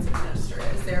deacons administer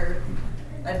it. Is there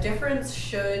a difference?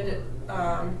 Should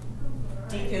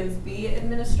deacons be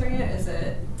administering it? Is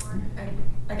it?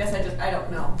 I guess I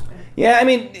don't know. Yeah, I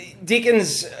mean,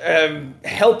 deacons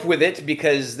help with it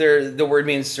because the word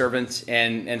means servant,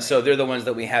 and so they're the ones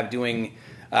that we have doing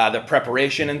the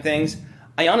preparation and things.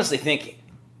 I honestly think,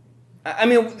 I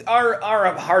mean,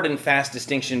 our hard and fast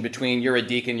distinction between you're a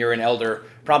deacon, you're an elder,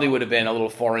 probably would have been a little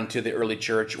foreign to the early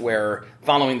church, where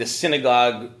following the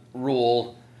synagogue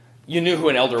rule, you knew who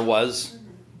an elder was.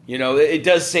 It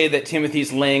does say that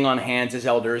Timothy's laying on hands as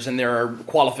elders, and there are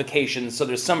qualifications, so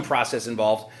there's some process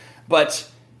involved. But,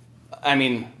 I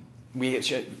mean,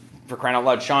 for crying out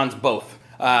loud, Sean's both.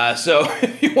 So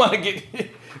if you want to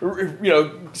get,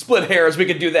 split hairs, we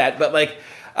could do that. But,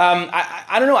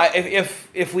 I don't know.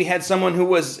 If we had someone who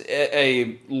was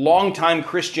a long-time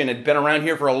Christian, had been around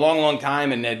here for a long, long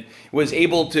time, and was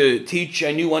able to teach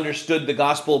and understood the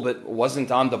gospel, but wasn't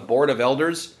on the board of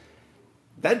elders,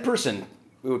 that person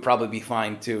would probably be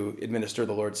fine to administer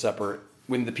the Lord's Supper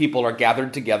when the people are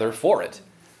gathered together for it.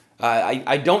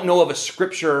 I don't know of a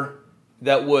scripture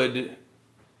that would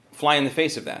fly in the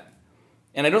face of that.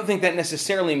 And I don't think that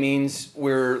necessarily means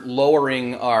we're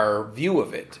lowering our view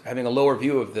of it, having a lower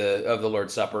view of the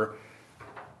Lord's Supper.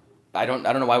 I don't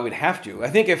know why we'd have to.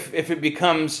 I think if it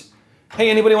becomes,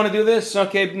 hey, anybody want to do this?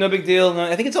 Okay, no big deal. No,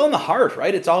 I think it's all in the heart,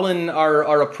 right? It's all in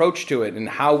our approach to it and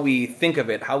how we think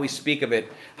of it, how we speak of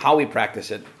it, how we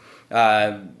practice it.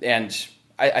 And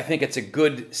I think it's a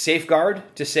good safeguard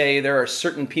to say there are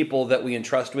certain people that we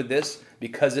entrust with this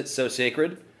because it's so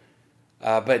sacred.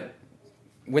 But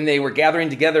when they were gathering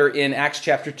together in Acts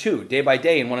chapter 2, day by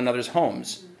day in one another's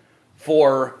homes,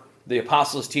 for the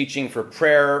apostles' teaching, for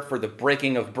prayer, for the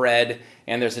breaking of bread,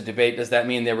 and there's a debate, does that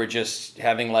mean they were just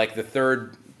having like the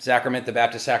third sacrament, the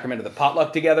Baptist sacrament, or the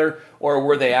potluck together, or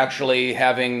were they actually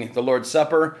having the Lord's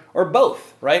Supper, or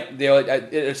both, right?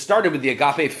 It started with the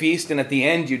agape feast, and at the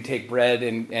end you'd take bread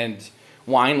and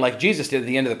wine like Jesus did at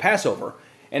the end of the Passover.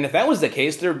 And if that was the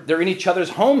case, they're in each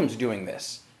other's homes doing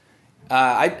this.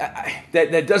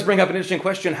 That does bring up an interesting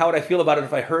question. How would I feel about it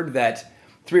if I heard that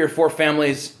 3 or 4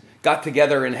 families got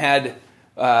together and had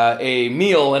a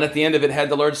meal, and at the end of it had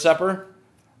the Lord's Supper?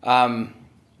 I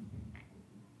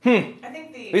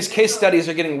think These case studies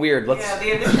are getting weird.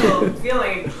 The initial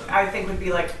feeling, I think, would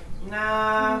be like,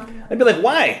 nah. I'd be like,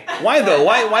 why? Why though?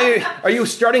 Why are you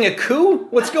starting a coup?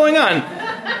 What's going on?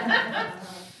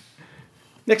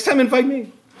 Next time, invite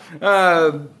me.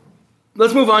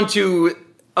 Let's move on to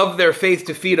of their faith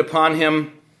to feed upon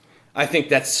him. I think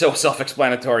that's so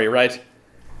self-explanatory, right?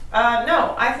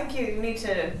 No, I think you need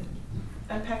to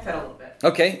unpack that a little bit.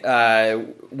 Okay.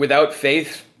 Without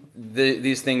faith,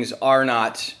 these things are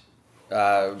not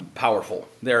powerful.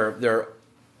 They're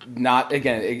not,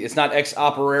 again, it's not ex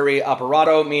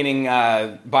operato, meaning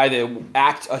by the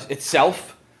act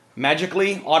itself,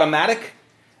 magically automatic,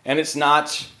 and it's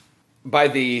not by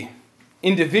the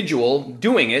individual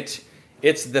doing it.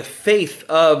 It's the faith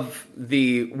of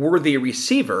the worthy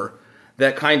receiver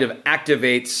that kind of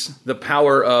activates the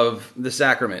power of the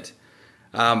sacrament.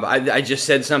 I just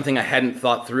said something I hadn't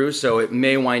thought through, so it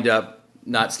may wind up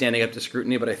not standing up to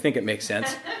scrutiny, but I think it makes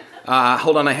sense.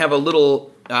 Hold on, I have a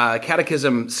little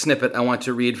catechism snippet I want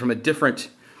to read from a different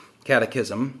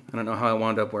catechism. I don't know how I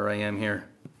wound up where I am here.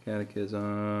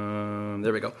 Catechism,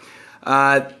 there we go.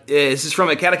 This is from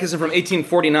a catechism from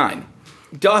 1849.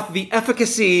 Doth the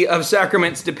efficacy of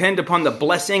sacraments depend upon the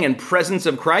blessing and presence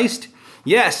of Christ?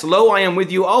 Yes, lo, I am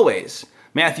with you always.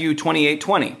 Matthew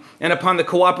 28:20. And upon the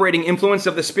cooperating influence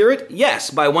of the Spirit?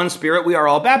 Yes, by one Spirit we are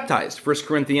all baptized. 1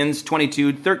 Corinthians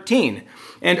 22:13.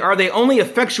 And are they only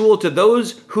effectual to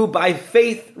those who by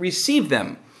faith receive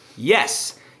them?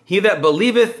 Yes. He that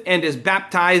believeth and is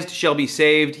baptized shall be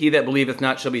saved. He that believeth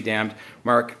not shall be damned.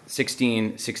 Mark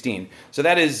 16:16. So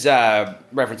that is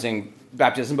referencing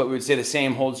baptism, but we would say the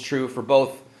same holds true for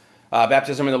both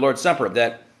baptism and the Lord's Supper,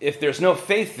 that if there's no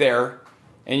faith there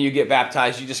and you get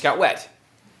baptized, you just got wet.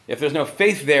 If there's no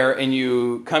faith there and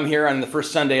you come here on the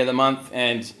first Sunday of the month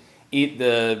and eat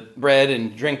the bread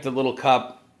and drink the little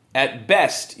cup, at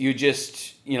best you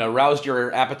just roused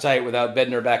your appetite without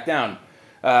bedding her back down.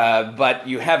 But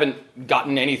you haven't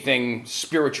gotten anything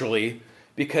spiritually,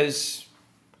 because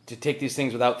to take these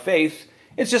things without faith,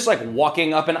 it's just like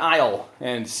walking up an aisle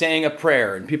and saying a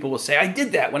prayer. And people will say, I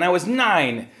did that when I was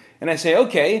 9. And I say,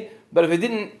 okay, but if it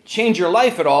didn't change your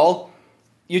life at all,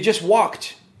 you just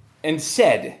walked and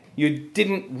said. You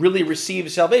didn't really receive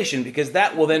salvation, because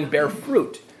that will then bear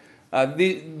fruit.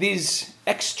 These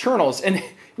externals, and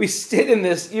we sit in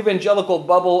this evangelical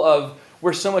bubble of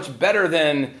we're so much better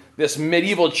than this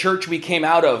medieval church we came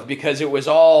out of, because it was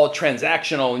all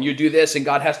transactional, and you do this and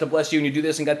God has to bless you, and you do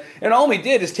this and God. And all we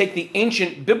did is take the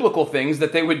ancient biblical things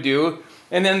that they would do,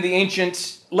 and then the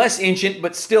ancient, less ancient,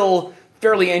 but still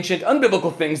fairly ancient,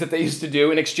 unbiblical things that they used to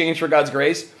do in exchange for God's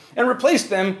grace, and replaced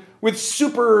them with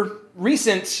super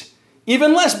recent,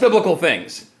 even less biblical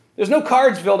things. There's no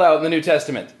cards filled out in the New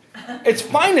Testament. It's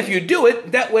fine if you do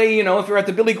it. That way, if you're at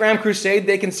the Billy Graham crusade,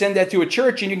 they can send that to a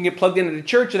church and you can get plugged into the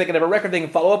church, or they can have a record, they can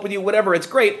follow up with you, whatever. It's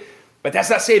great, but that's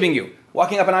not saving you.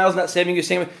 Walking up an aisle is not saving you.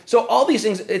 So all these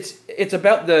things, it's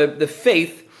about the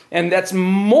faith, and that's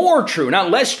more true,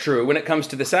 not less true, when it comes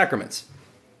to the sacraments.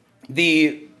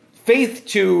 The faith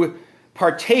to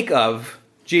partake of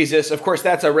Jesus, of course,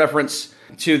 that's a reference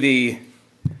to the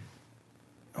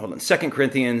 2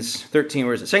 Corinthians 13,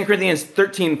 where is it? 2 Corinthians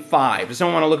 13:5. Does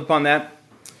someone want to look upon that?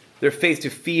 Their faith to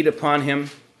feed upon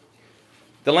him.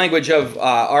 The language of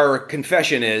our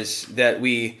confession is that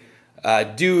we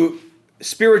do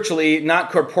spiritually,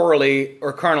 not corporally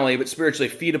or carnally, but spiritually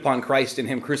feed upon Christ and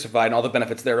him crucified and all the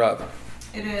benefits thereof.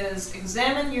 It is,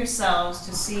 examine yourselves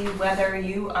to see whether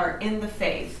you are in the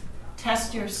faith.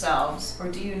 Test yourselves, or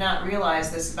do you not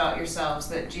realize this about yourselves,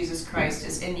 that Jesus Christ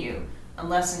is in you,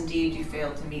 unless indeed you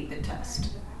fail to meet the test.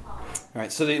 All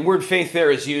right, so the word faith there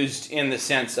is used in the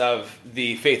sense of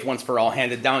the faith once for all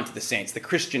handed down to the saints, the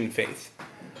Christian faith.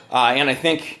 And I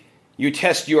think you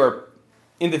test your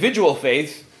individual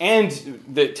faith, and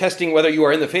the testing whether you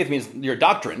are in the faith means your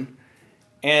doctrine,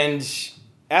 and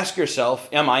ask yourself,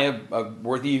 am I a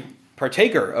worthy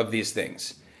partaker of these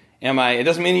things? It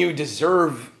doesn't mean you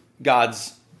deserve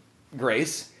God's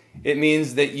grace. It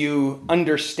means that you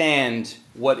understand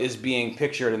what is being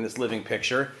pictured in this living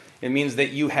picture. It means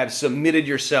that you have submitted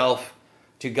yourself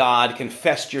to God,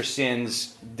 confessed your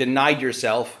sins, denied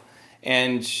yourself,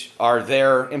 and are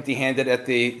there empty-handed at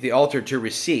the altar to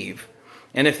receive.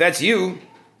 And if that's you,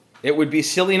 it would be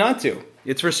silly not to.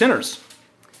 It's for sinners.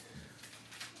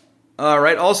 All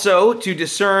right, also to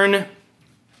discern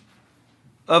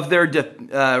of their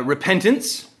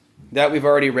repentance, that we've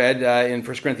already read in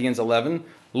 1 Corinthians 11,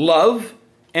 love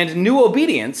and new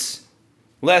obedience,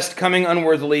 lest coming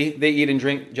unworthily they eat and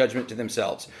drink judgment to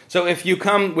themselves. So if you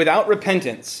come without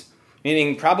repentance,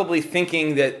 meaning probably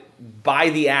thinking that by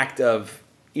the act of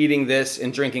eating this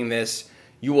and drinking this,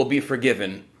 you will be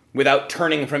forgiven without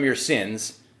turning from your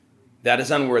sins, that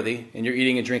is unworthy, and you're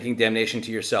eating and drinking damnation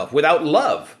to yourself. Without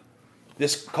love,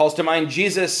 this calls to mind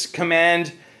Jesus'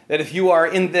 command that if you are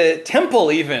in the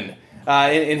temple even,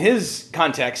 in his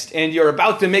context, and you're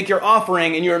about to make your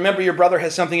offering and you remember your brother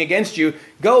has something against you,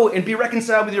 go and be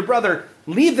reconciled with your brother.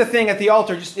 Leave the thing at the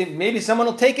altar. Just maybe someone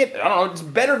will take it. I don't know. It's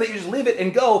better that you just leave it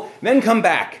and go, then come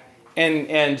back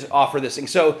and offer this thing.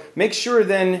 So make sure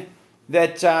then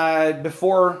that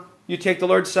before you take the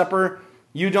Lord's Supper,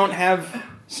 you don't have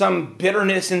some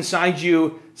bitterness inside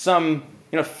you, some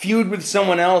feud with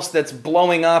someone else that's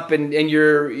blowing up and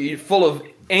you're full of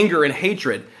anger and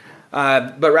hatred.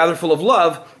 But rather full of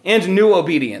love and new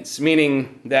obedience,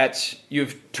 meaning that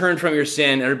you've turned from your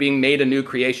sin and are being made a new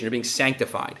creation, you're being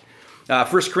sanctified. 1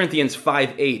 Corinthians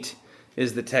 5:8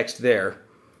 is the text there.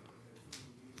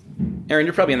 Aaron,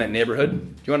 you're probably in that neighborhood.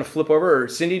 Do you want to flip over? Or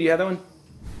Cindy, do you have that one?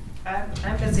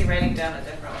 I'm busy writing down a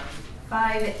different one.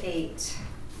 5:8.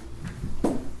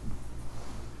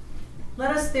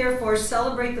 Let us therefore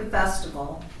celebrate the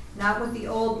festival, not with the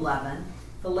old leaven,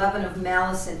 the leaven of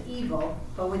malice and evil,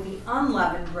 but with the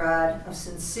unleavened bread of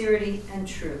sincerity and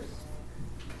truth.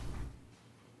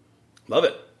 Love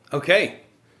it. Okay.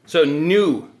 So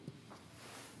new,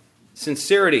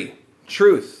 sincerity,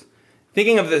 truth.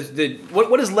 Thinking of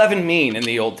what does leaven mean in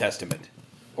the Old Testament?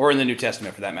 Or in the New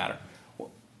Testament for that matter?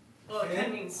 Well, it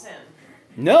can mean sin.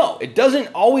 No, it doesn't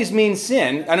always mean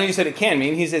sin. I know you said it can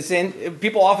mean. He said sin.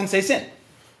 People often say sin.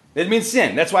 It means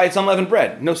sin. That's why it's unleavened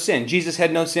bread. No sin. Jesus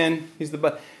had no sin.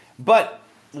 But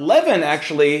leaven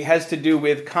actually has to do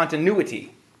with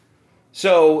continuity.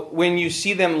 So when you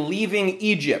see them leaving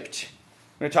Egypt,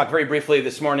 I'm going to talk very briefly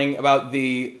this morning about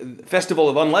the festival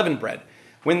of unleavened bread.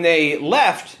 When they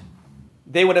left,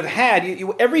 they would have had,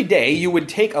 every day you would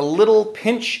take a little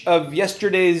pinch of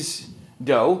yesterday's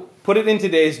dough, put it in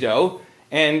today's dough,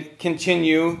 and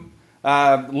continue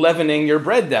leavening your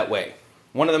bread that way.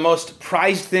 One of the most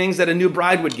prized things that a new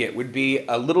bride would get would be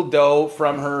a little dough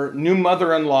from her new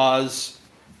mother-in-law's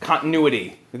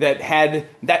continuity that had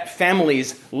that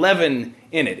family's leaven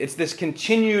in it. It's this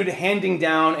continued handing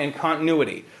down and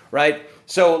continuity, right?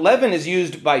 So leaven is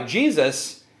used by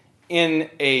Jesus in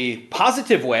a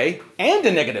positive way and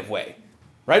a negative way,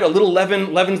 right? A little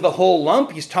leaven leavens the whole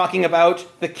lump. He's talking about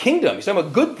the kingdom. He's talking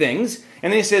about good things.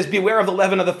 And then he says, beware of the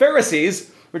leaven of the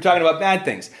Pharisees. We're talking about bad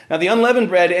things. Now, the unleavened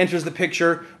bread enters the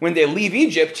picture when they leave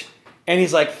Egypt, and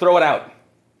he's like, throw it out.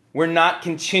 We're not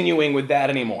continuing with that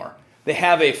anymore. They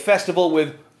have a festival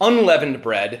with unleavened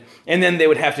bread, and then they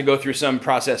would have to go through some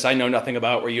process I know nothing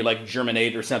about where you like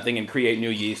germinate or something and create new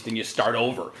yeast and you start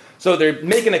over. So they're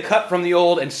making a cut from the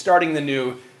old and starting the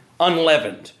new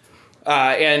unleavened.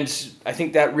 And I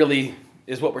think that really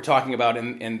is what we're talking about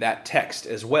in that text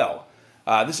as well.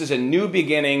 This is a new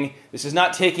beginning. This is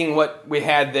not taking what we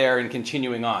had there and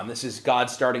continuing on. This is God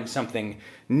starting something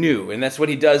new, and that's what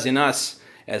he does in us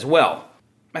as well.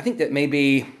 I think that may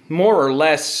be more or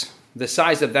less the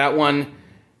size of that one.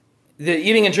 The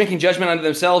eating and drinking judgment unto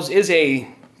themselves is a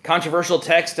controversial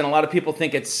text, and a lot of people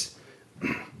think it's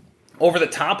over the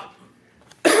top.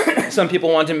 Some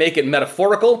people want to make it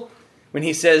metaphorical when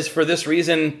he says, for this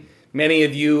reason, many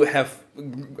of you have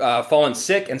fallen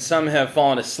sick and some have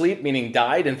fallen asleep, meaning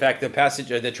died. In fact, the passage,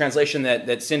 the translation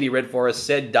that Cindy read for us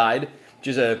said died, which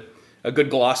is a good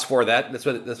gloss for that. That's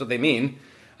what they mean.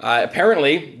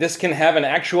 Apparently, this can have an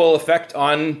actual effect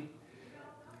on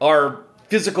our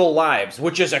physical lives,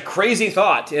 which is a crazy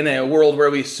thought in a world where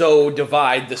we so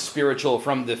divide the spiritual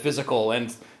from the physical,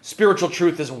 and spiritual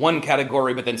truth is one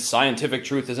category, but then scientific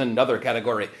truth is another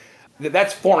category.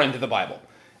 That's foreign to the Bible.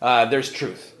 There's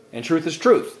truth, and truth is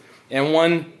truth, and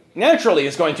one naturally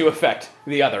is going to affect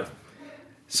the other.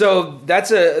 So that's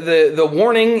the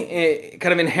warning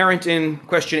kind of inherent in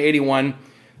question 81.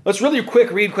 Let's really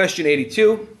quick read question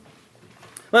 82.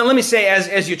 Let me say,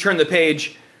 as you turn the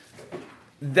page,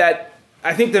 that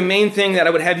I think the main thing that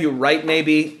I would have you write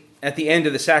maybe at the end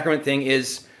of the sacrament thing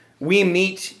is we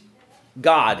meet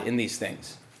God in these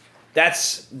things.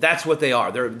 That's what they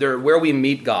are. They're where we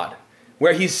meet God,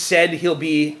 where he said he'll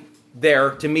be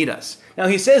there to meet us. Now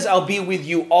he says, I'll be with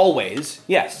you always.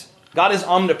 Yes, God is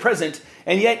omnipresent,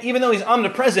 and yet even though he's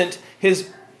omnipresent,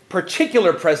 his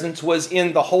particular presence was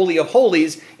in the Holy of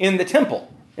Holies in the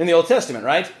temple in the Old Testament,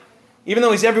 right? Even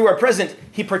though he's everywhere present,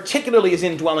 he particularly is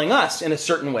indwelling us in a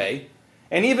certain way.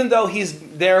 And even though he's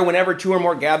there whenever two or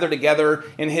more gather together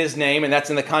in his name, and that's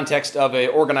in the context of an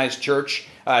organized church,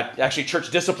 actually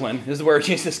church discipline is where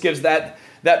Jesus gives that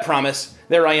promise,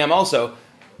 there I am also.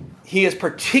 He is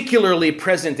particularly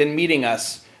present in meeting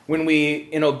us when we,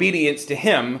 in obedience to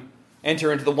him,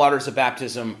 enter into the waters of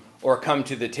baptism or come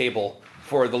to the table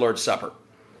for the Lord's Supper.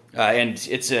 And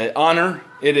it's an honor.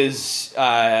 It is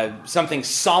something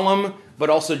solemn, but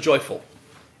also joyful.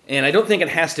 And I don't think it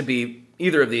has to be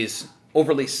either of these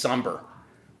overly somber.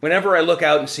 Whenever I look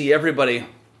out and see everybody,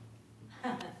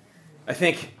 I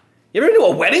think, you ever been to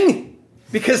a wedding?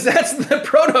 Because that's the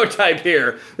prototype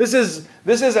here. This is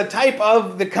a type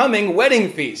of the coming wedding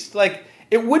feast. Like,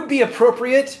 it would be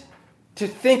appropriate to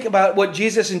think about what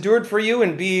Jesus endured for you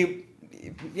and be,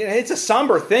 it's a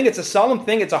somber thing, it's a solemn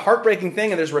thing, it's a heartbreaking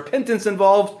thing, and there's repentance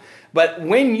involved. But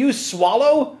when you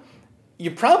swallow,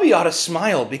 you probably ought to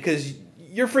smile because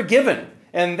you're forgiven.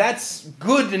 And that's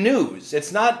good news.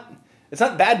 It's not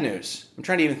bad news. I'm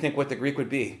trying to even think what the Greek would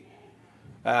be.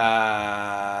 All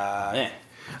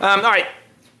right.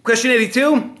 Question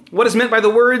 82. What is meant by the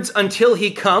words, until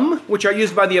he come, which are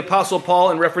used by the Apostle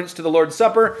Paul in reference to the Lord's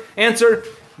Supper? Answer.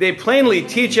 They plainly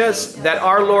teach us that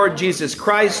our Lord Jesus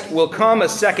Christ will come a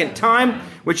second time,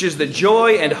 which is the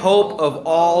joy and hope of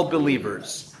all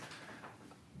believers.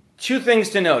 Two things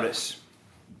to notice.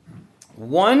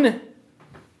 One,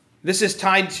 this is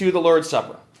tied to the Lord's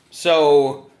Supper.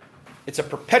 So it's a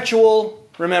perpetual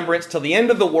remembrance till the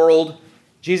end of the world.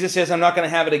 Jesus says, I'm not going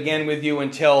to have it again with you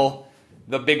until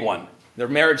the big one, the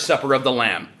marriage supper of the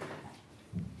Lamb.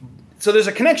 So there's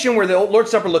a connection where the Lord's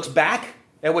Supper looks back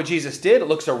at what Jesus did. It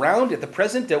looks around at the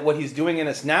present, at what he's doing in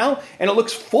us now, and it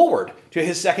looks forward to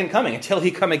his second coming until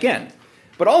he come again.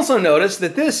 But also notice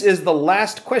that this is the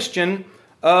last question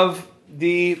of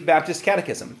the Baptist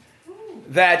Catechism.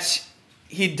 That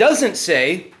he doesn't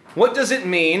say, what does it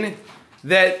mean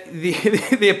that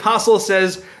the apostle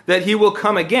says that he will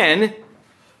come again,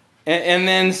 and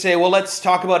then say, well, let's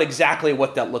talk about exactly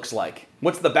what that looks like.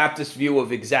 What's the Baptist view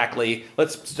of exactly?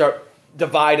 Let's start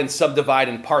divide and subdivide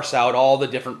and parse out all the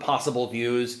different possible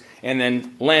views and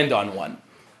then land on one.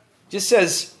 Just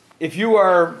says, if you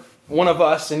are one of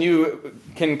us and you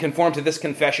can conform to this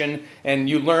confession and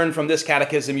you learn from this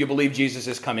catechism, you believe Jesus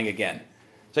is coming again.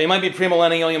 So you might be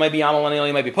premillennial, you might be amillennial,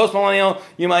 you might be postmillennial,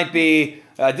 you might be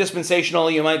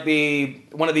dispensational, you might be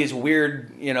one of these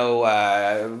weird,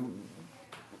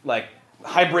 like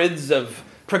hybrids of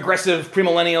progressive,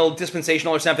 premillennial,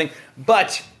 dispensational or something.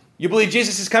 But you believe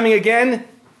Jesus is coming again,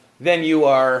 then you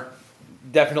are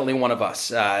definitely one of us.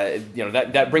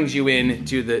 That brings you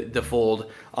into the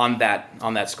fold on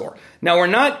that score. Now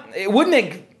it would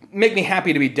make me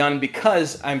happy to be done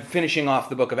because I'm finishing off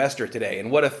the book of Esther today. And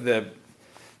what if the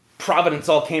providence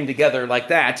all came together like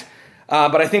that?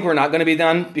 But I think we're not going to be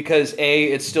done because A,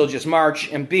 it's still just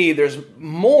March, and B, there's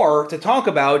more to talk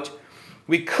about.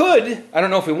 We could, I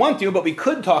don't know if we want to, but we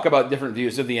could talk about different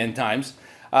views of the end times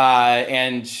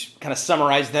and kind of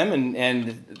summarize them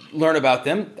and learn about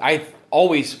them. I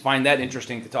always find that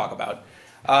interesting to talk about.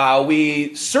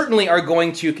 We certainly are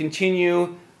going to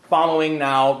continue following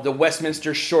now the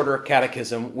Westminster Shorter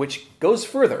Catechism, which goes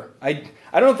further. I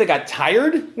don't know if they got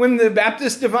tired when the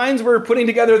Baptist divines were putting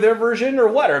together their version or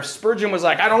what, or if Spurgeon was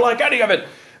like, I don't like any of it.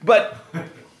 But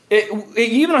you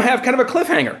even have kind of a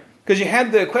cliffhanger, because you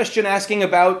had the question asking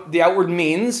about the outward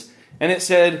means, and it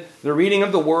said the reading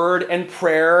of the word and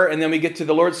prayer, and then we get to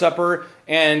the Lord's Supper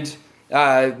and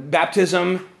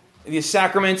baptism, the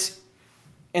sacraments,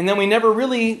 and then we never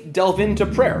really delve into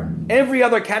prayer. Every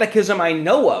other catechism I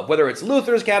know of, whether it's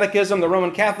Luther's catechism, the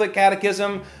Roman Catholic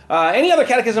catechism, any other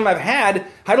catechism I've had,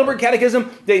 Heidelberg Catechism,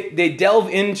 they delve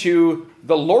into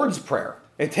the Lord's Prayer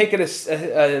and take it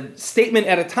a statement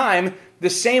at a time, the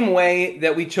same way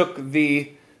that we took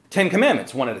the Ten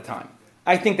Commandments one at a time.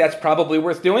 I think that's probably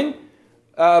worth doing,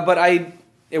 but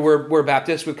we're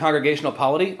Baptists with congregational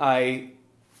polity. I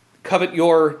covet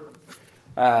your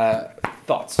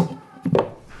thoughts.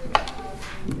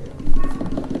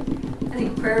 I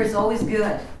think prayer is always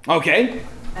good. Okay.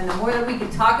 And the more that we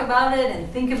could talk about it and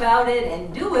think about it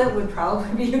and do it would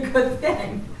probably be a good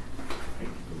thing.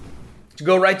 To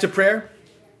go right to prayer?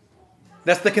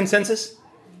 That's the consensus?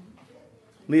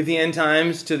 Leave the end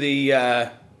times to the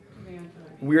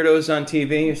weirdos on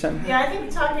TV or something? Yeah, I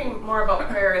think talking more about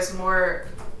prayer is more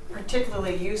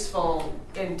particularly useful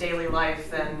in daily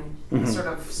life than sort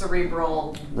of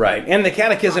cerebral. Right. And the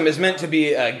catechism is meant to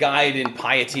be a guide in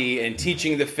piety and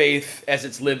teaching the faith as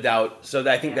it's lived out. So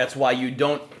I think that's why you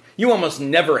almost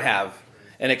never have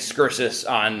an excursus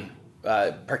on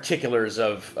particulars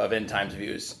of end times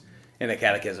views in the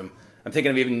catechism. I'm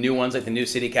thinking of even new ones like the New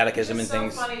City Catechism and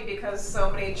things. It's so funny because so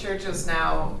many churches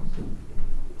now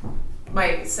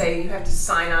might say you have to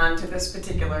sign on to this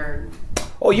particular.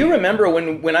 Oh, you remember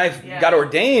when I got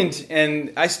ordained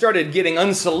and I started getting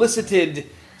unsolicited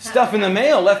stuff in the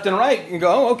mail left and right. You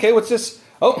go, oh, okay, what's this?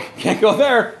 Oh, can't go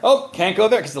there. Oh, can't go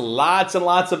there. Because lots and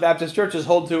lots of Baptist churches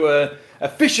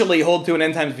officially hold to an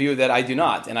end times view that I do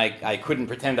not. And I couldn't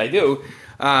pretend I do.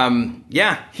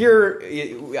 Here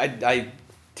I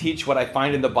teach what I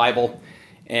find in the Bible.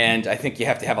 And I think you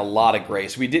have to have a lot of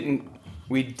grace. We didn't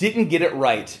get it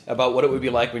right about what it would be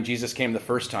like when Jesus came the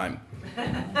first time.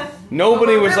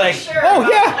 Nobody was really like, sure oh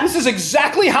yeah, this is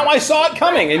exactly how I saw it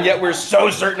coming, and yet we're so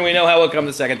certain we know how it'll come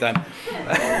the second time.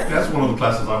 That's one of the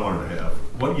classes I wanted to have.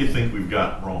 What do you think we've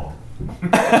got wrong?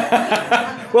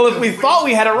 Well, if we thought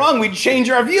we had it wrong, we'd change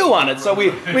our view on it. So we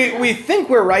think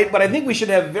we're right, but I think we should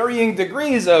have varying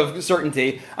degrees of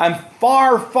certainty. I'm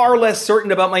far, far less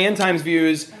certain about my end times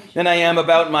views than I am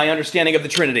about my understanding of the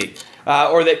Trinity,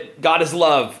 or that God is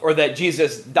love, or that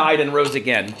Jesus died and rose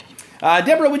again.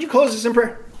 Deborah, would you close us in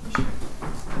prayer?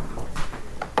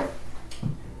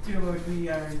 Dear Lord, we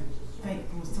are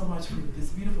thankful so much for this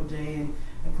beautiful day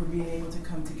and for being able to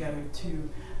come together to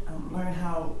learn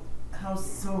how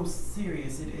so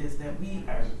serious it is that we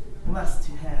are blessed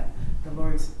to have the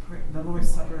Lord's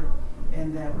Supper,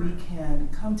 and that we can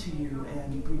come to you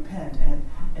and repent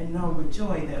and know with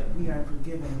joy that we are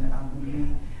forgiven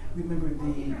when we remember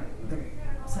the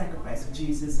sacrifice of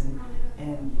Jesus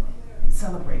and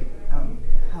celebrate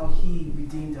how he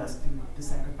redeemed us through the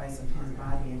sacrifice of his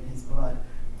body and his blood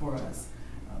for us.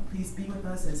 Please be with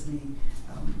us as we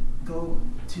go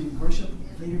to worship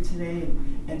later today,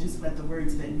 and just let the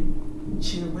words that you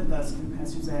share with us through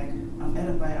Pastor Zach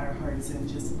edify our hearts, and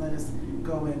just let us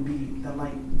go and be the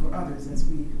light for others as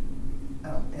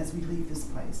we leave this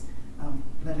place.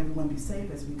 Let everyone be safe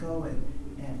as we go,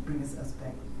 and bring us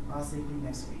back all safely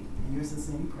next week. In your son's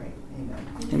name we pray.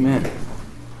 Amen. Amen.